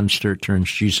into a monster, it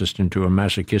turns Jesus into a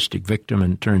masochistic victim,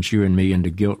 and turns you and me into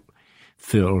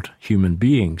guilt-filled human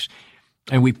beings.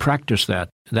 And we practice that.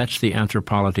 That's the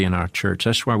anthropology in our church.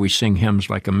 That's why we sing hymns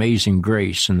like Amazing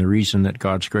Grace. And the reason that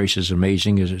God's grace is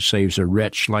amazing is it saves a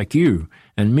wretch like you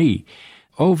and me.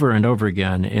 Over and over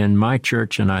again in my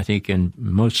church, and I think in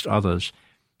most others,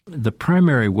 the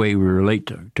primary way we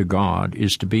relate to God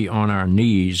is to be on our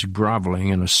knees, groveling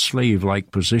in a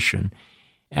slave-like position.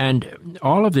 And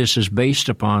all of this is based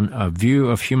upon a view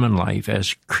of human life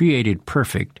as created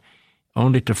perfect,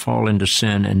 only to fall into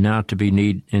sin and now to be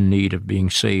in need of being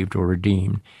saved or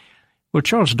redeemed. Well,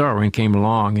 Charles Darwin came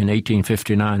along in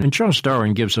 1859, and Charles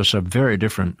Darwin gives us a very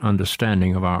different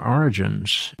understanding of our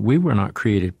origins. We were not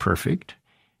created perfect,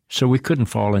 so we couldn't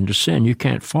fall into sin. You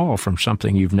can't fall from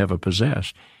something you've never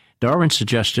possessed. Darwin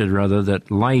suggested, rather,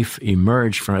 that life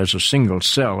emerged as a single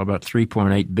cell about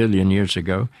 3.8 billion years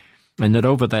ago, and that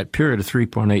over that period of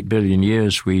 3.8 billion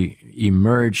years, we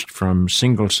emerged from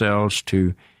single cells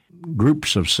to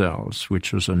groups of cells,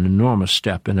 which was an enormous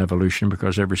step in evolution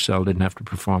because every cell didn't have to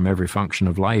perform every function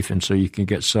of life, and so you can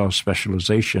get cell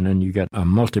specialization and you get a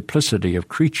multiplicity of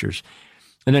creatures.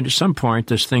 And then at some point,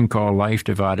 this thing called life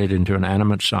divided into an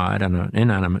animate side and an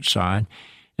inanimate side,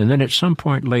 and then at some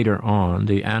point later on,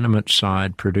 the animate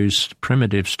side produced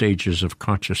primitive stages of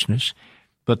consciousness,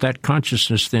 but that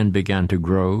consciousness then began to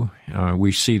grow.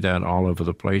 We see that all over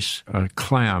the place. A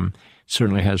clam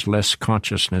certainly has less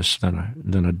consciousness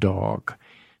than a dog.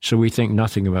 So we think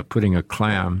nothing about putting a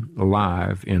clam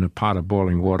alive in a pot of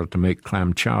boiling water to make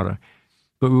clam chowder.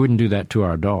 But we wouldn't do that to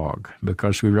our dog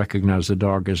because we recognize the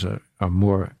dog as a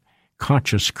more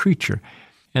conscious creature.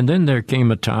 And then there came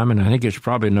a time, and I think it's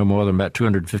probably no more than about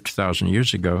 250,000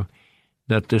 years ago,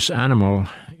 that this animal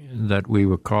that we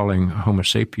were calling Homo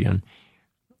sapien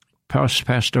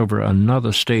passed over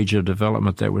another stage of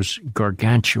development that was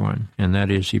gargantuan, and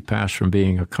that is he passed from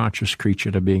being a conscious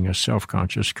creature to being a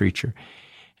self-conscious creature.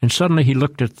 And suddenly he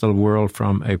looked at the world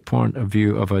from a point of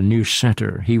view of a new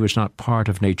center. He was not part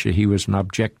of nature. He was an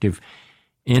objective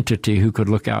entity who could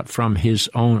look out from his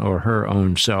own or her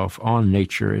own self on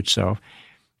nature itself.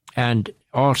 And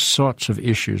all sorts of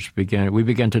issues began. We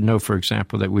began to know, for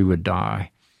example, that we would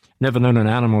die. Never known an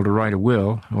animal to write a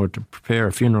will or to prepare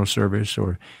a funeral service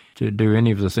or to do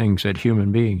any of the things that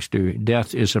human beings do.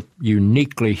 Death is a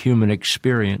uniquely human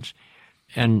experience.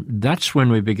 And that's when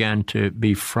we began to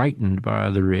be frightened by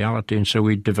the reality, and so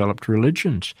we developed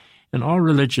religions. And all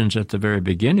religions at the very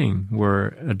beginning were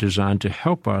designed to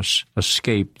help us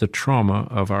escape the trauma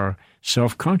of our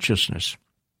self-consciousness.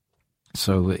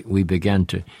 So we began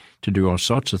to do all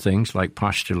sorts of things like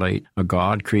postulate a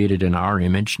God created in our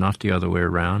image, not the other way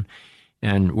around,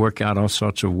 and work out all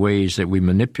sorts of ways that we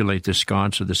manipulate this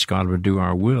God so this God would do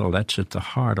our will. That's at the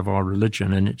heart of all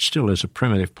religion, and it still is a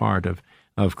primitive part of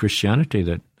Christianity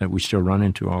that we still run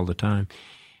into all the time.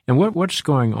 And what's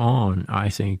going on, I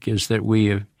think, is that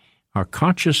our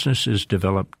consciousness is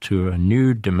developed to a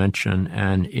new dimension,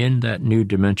 and in that new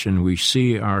dimension we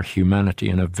see our humanity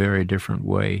in a very different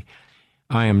way.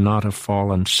 I am not a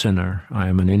fallen sinner. I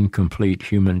am an incomplete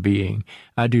human being.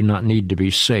 I do not need to be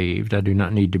saved. I do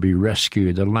not need to be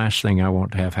rescued. The last thing I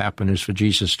want to have happen is for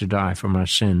Jesus to die for my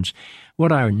sins.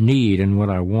 What I need and what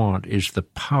I want is the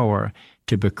power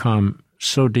to become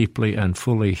so deeply and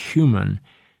fully human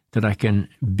that I can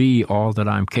be all that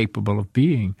I'm capable of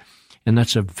being. And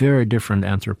that's a very different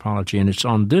anthropology. And it's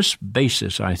on this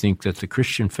basis, I think, that the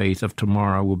Christian faith of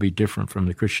tomorrow will be different from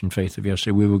the Christian faith of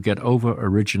yesterday. We will get over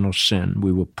original sin.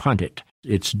 We will punt it.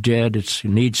 It's dead. It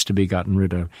needs to be gotten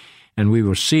rid of. And we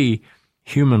will see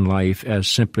human life as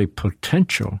simply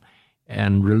potential.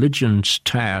 And religion's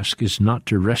task is not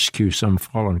to rescue some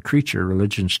fallen creature.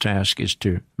 Religion's task is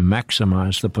to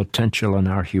maximize the potential in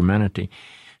our humanity.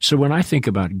 So when I think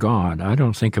about God, I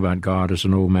don't think about God as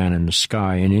an old man in the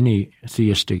sky in any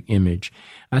theistic image.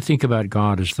 I think about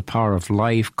God as the power of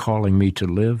life calling me to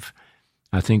live.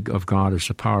 I think of God as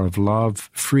the power of love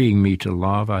freeing me to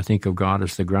love. I think of God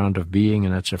as the ground of being,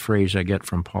 and that's a phrase I get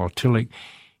from Paul Tillich,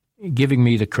 giving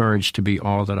me the courage to be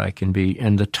all that I can be.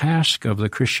 And the task of the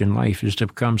Christian life is to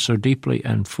become so deeply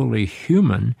and fully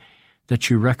human that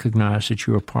you recognize that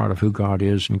you are part of who God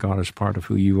is and God is part of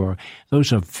who you are.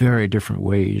 Those are very different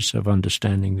ways of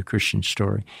understanding the Christian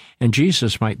story. And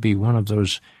Jesus might be one of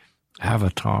those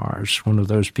avatars, one of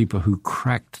those people who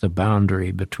cracked the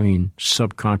boundary between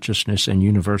subconsciousness and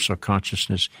universal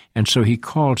consciousness. And so he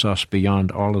calls us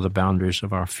beyond all of the boundaries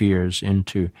of our fears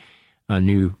into a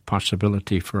new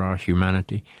possibility for our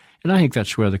humanity. And I think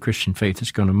that's where the Christian faith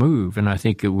is going to move. And I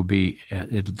think it will be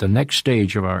the next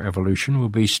stage of our evolution will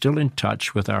be still in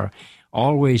touch with our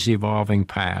always evolving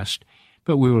past,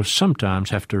 but we will sometimes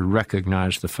have to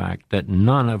recognize the fact that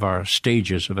none of our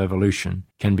stages of evolution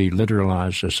can be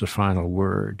literalized as the final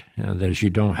word. That is,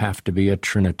 you don't have to be a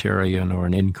Trinitarian or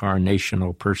an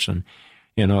incarnational person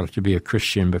in order to be a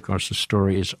Christian, because the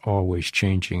story is always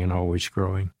changing and always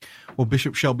growing. Well,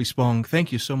 Bishop Shelby Spong,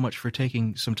 thank you so much for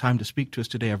taking some time to speak to us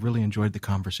today. I've really enjoyed the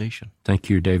conversation. Thank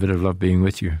you, David. I've loved being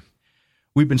with you.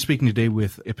 We've been speaking today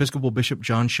with Episcopal Bishop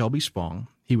John Shelby Spong.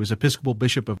 He was Episcopal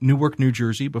Bishop of Newark, New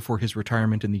Jersey before his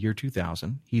retirement in the year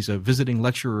 2000. He's a visiting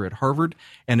lecturer at Harvard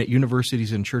and at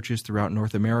universities and churches throughout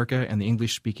North America and the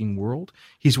English-speaking world.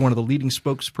 He's one of the leading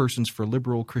spokespersons for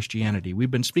liberal Christianity.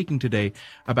 We've been speaking today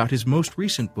about his most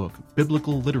recent book,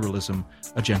 Biblical Literalism,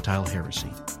 A Gentile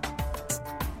Heresy.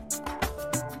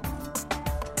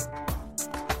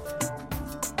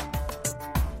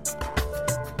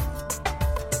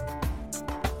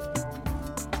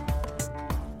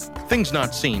 Things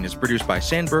Not Seen is produced by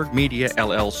Sandberg Media,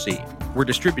 LLC. We're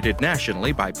distributed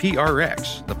nationally by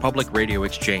PRX, the Public Radio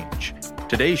Exchange.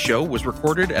 Today's show was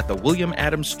recorded at the William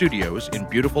Adams Studios in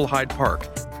beautiful Hyde Park,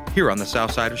 here on the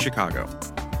south side of Chicago.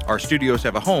 Our studios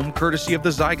have a home courtesy of the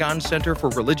Zygon Center for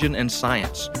Religion and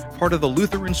Science, part of the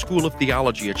Lutheran School of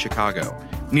Theology at Chicago.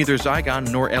 Neither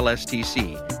Zygon nor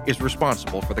LSTC is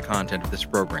responsible for the content of this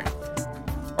program.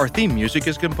 Our theme music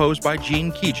is composed by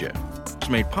Gene Kija. It's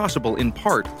made possible in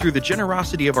part through the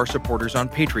generosity of our supporters on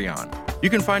Patreon. You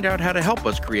can find out how to help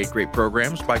us create great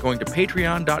programs by going to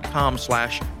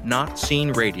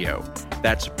patreon.com/notseenradio.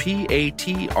 That's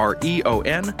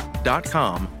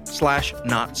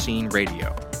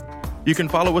patreon.com/notseenradio. You can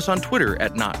follow us on Twitter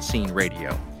at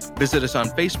notseenradio. Visit us on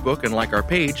Facebook and like our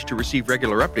page to receive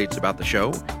regular updates about the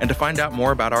show and to find out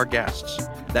more about our guests.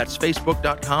 That's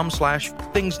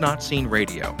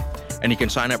facebook.com/thingsnotseenradio. And you can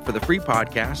sign up for the free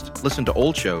podcast, listen to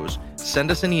old shows, send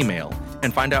us an email,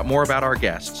 and find out more about our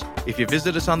guests if you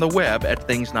visit us on the web at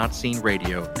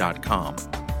thingsnotseenradio.com.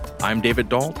 I'm David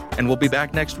Dalt, and we'll be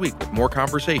back next week with more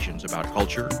conversations about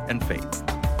culture and faith.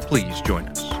 Please join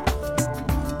us.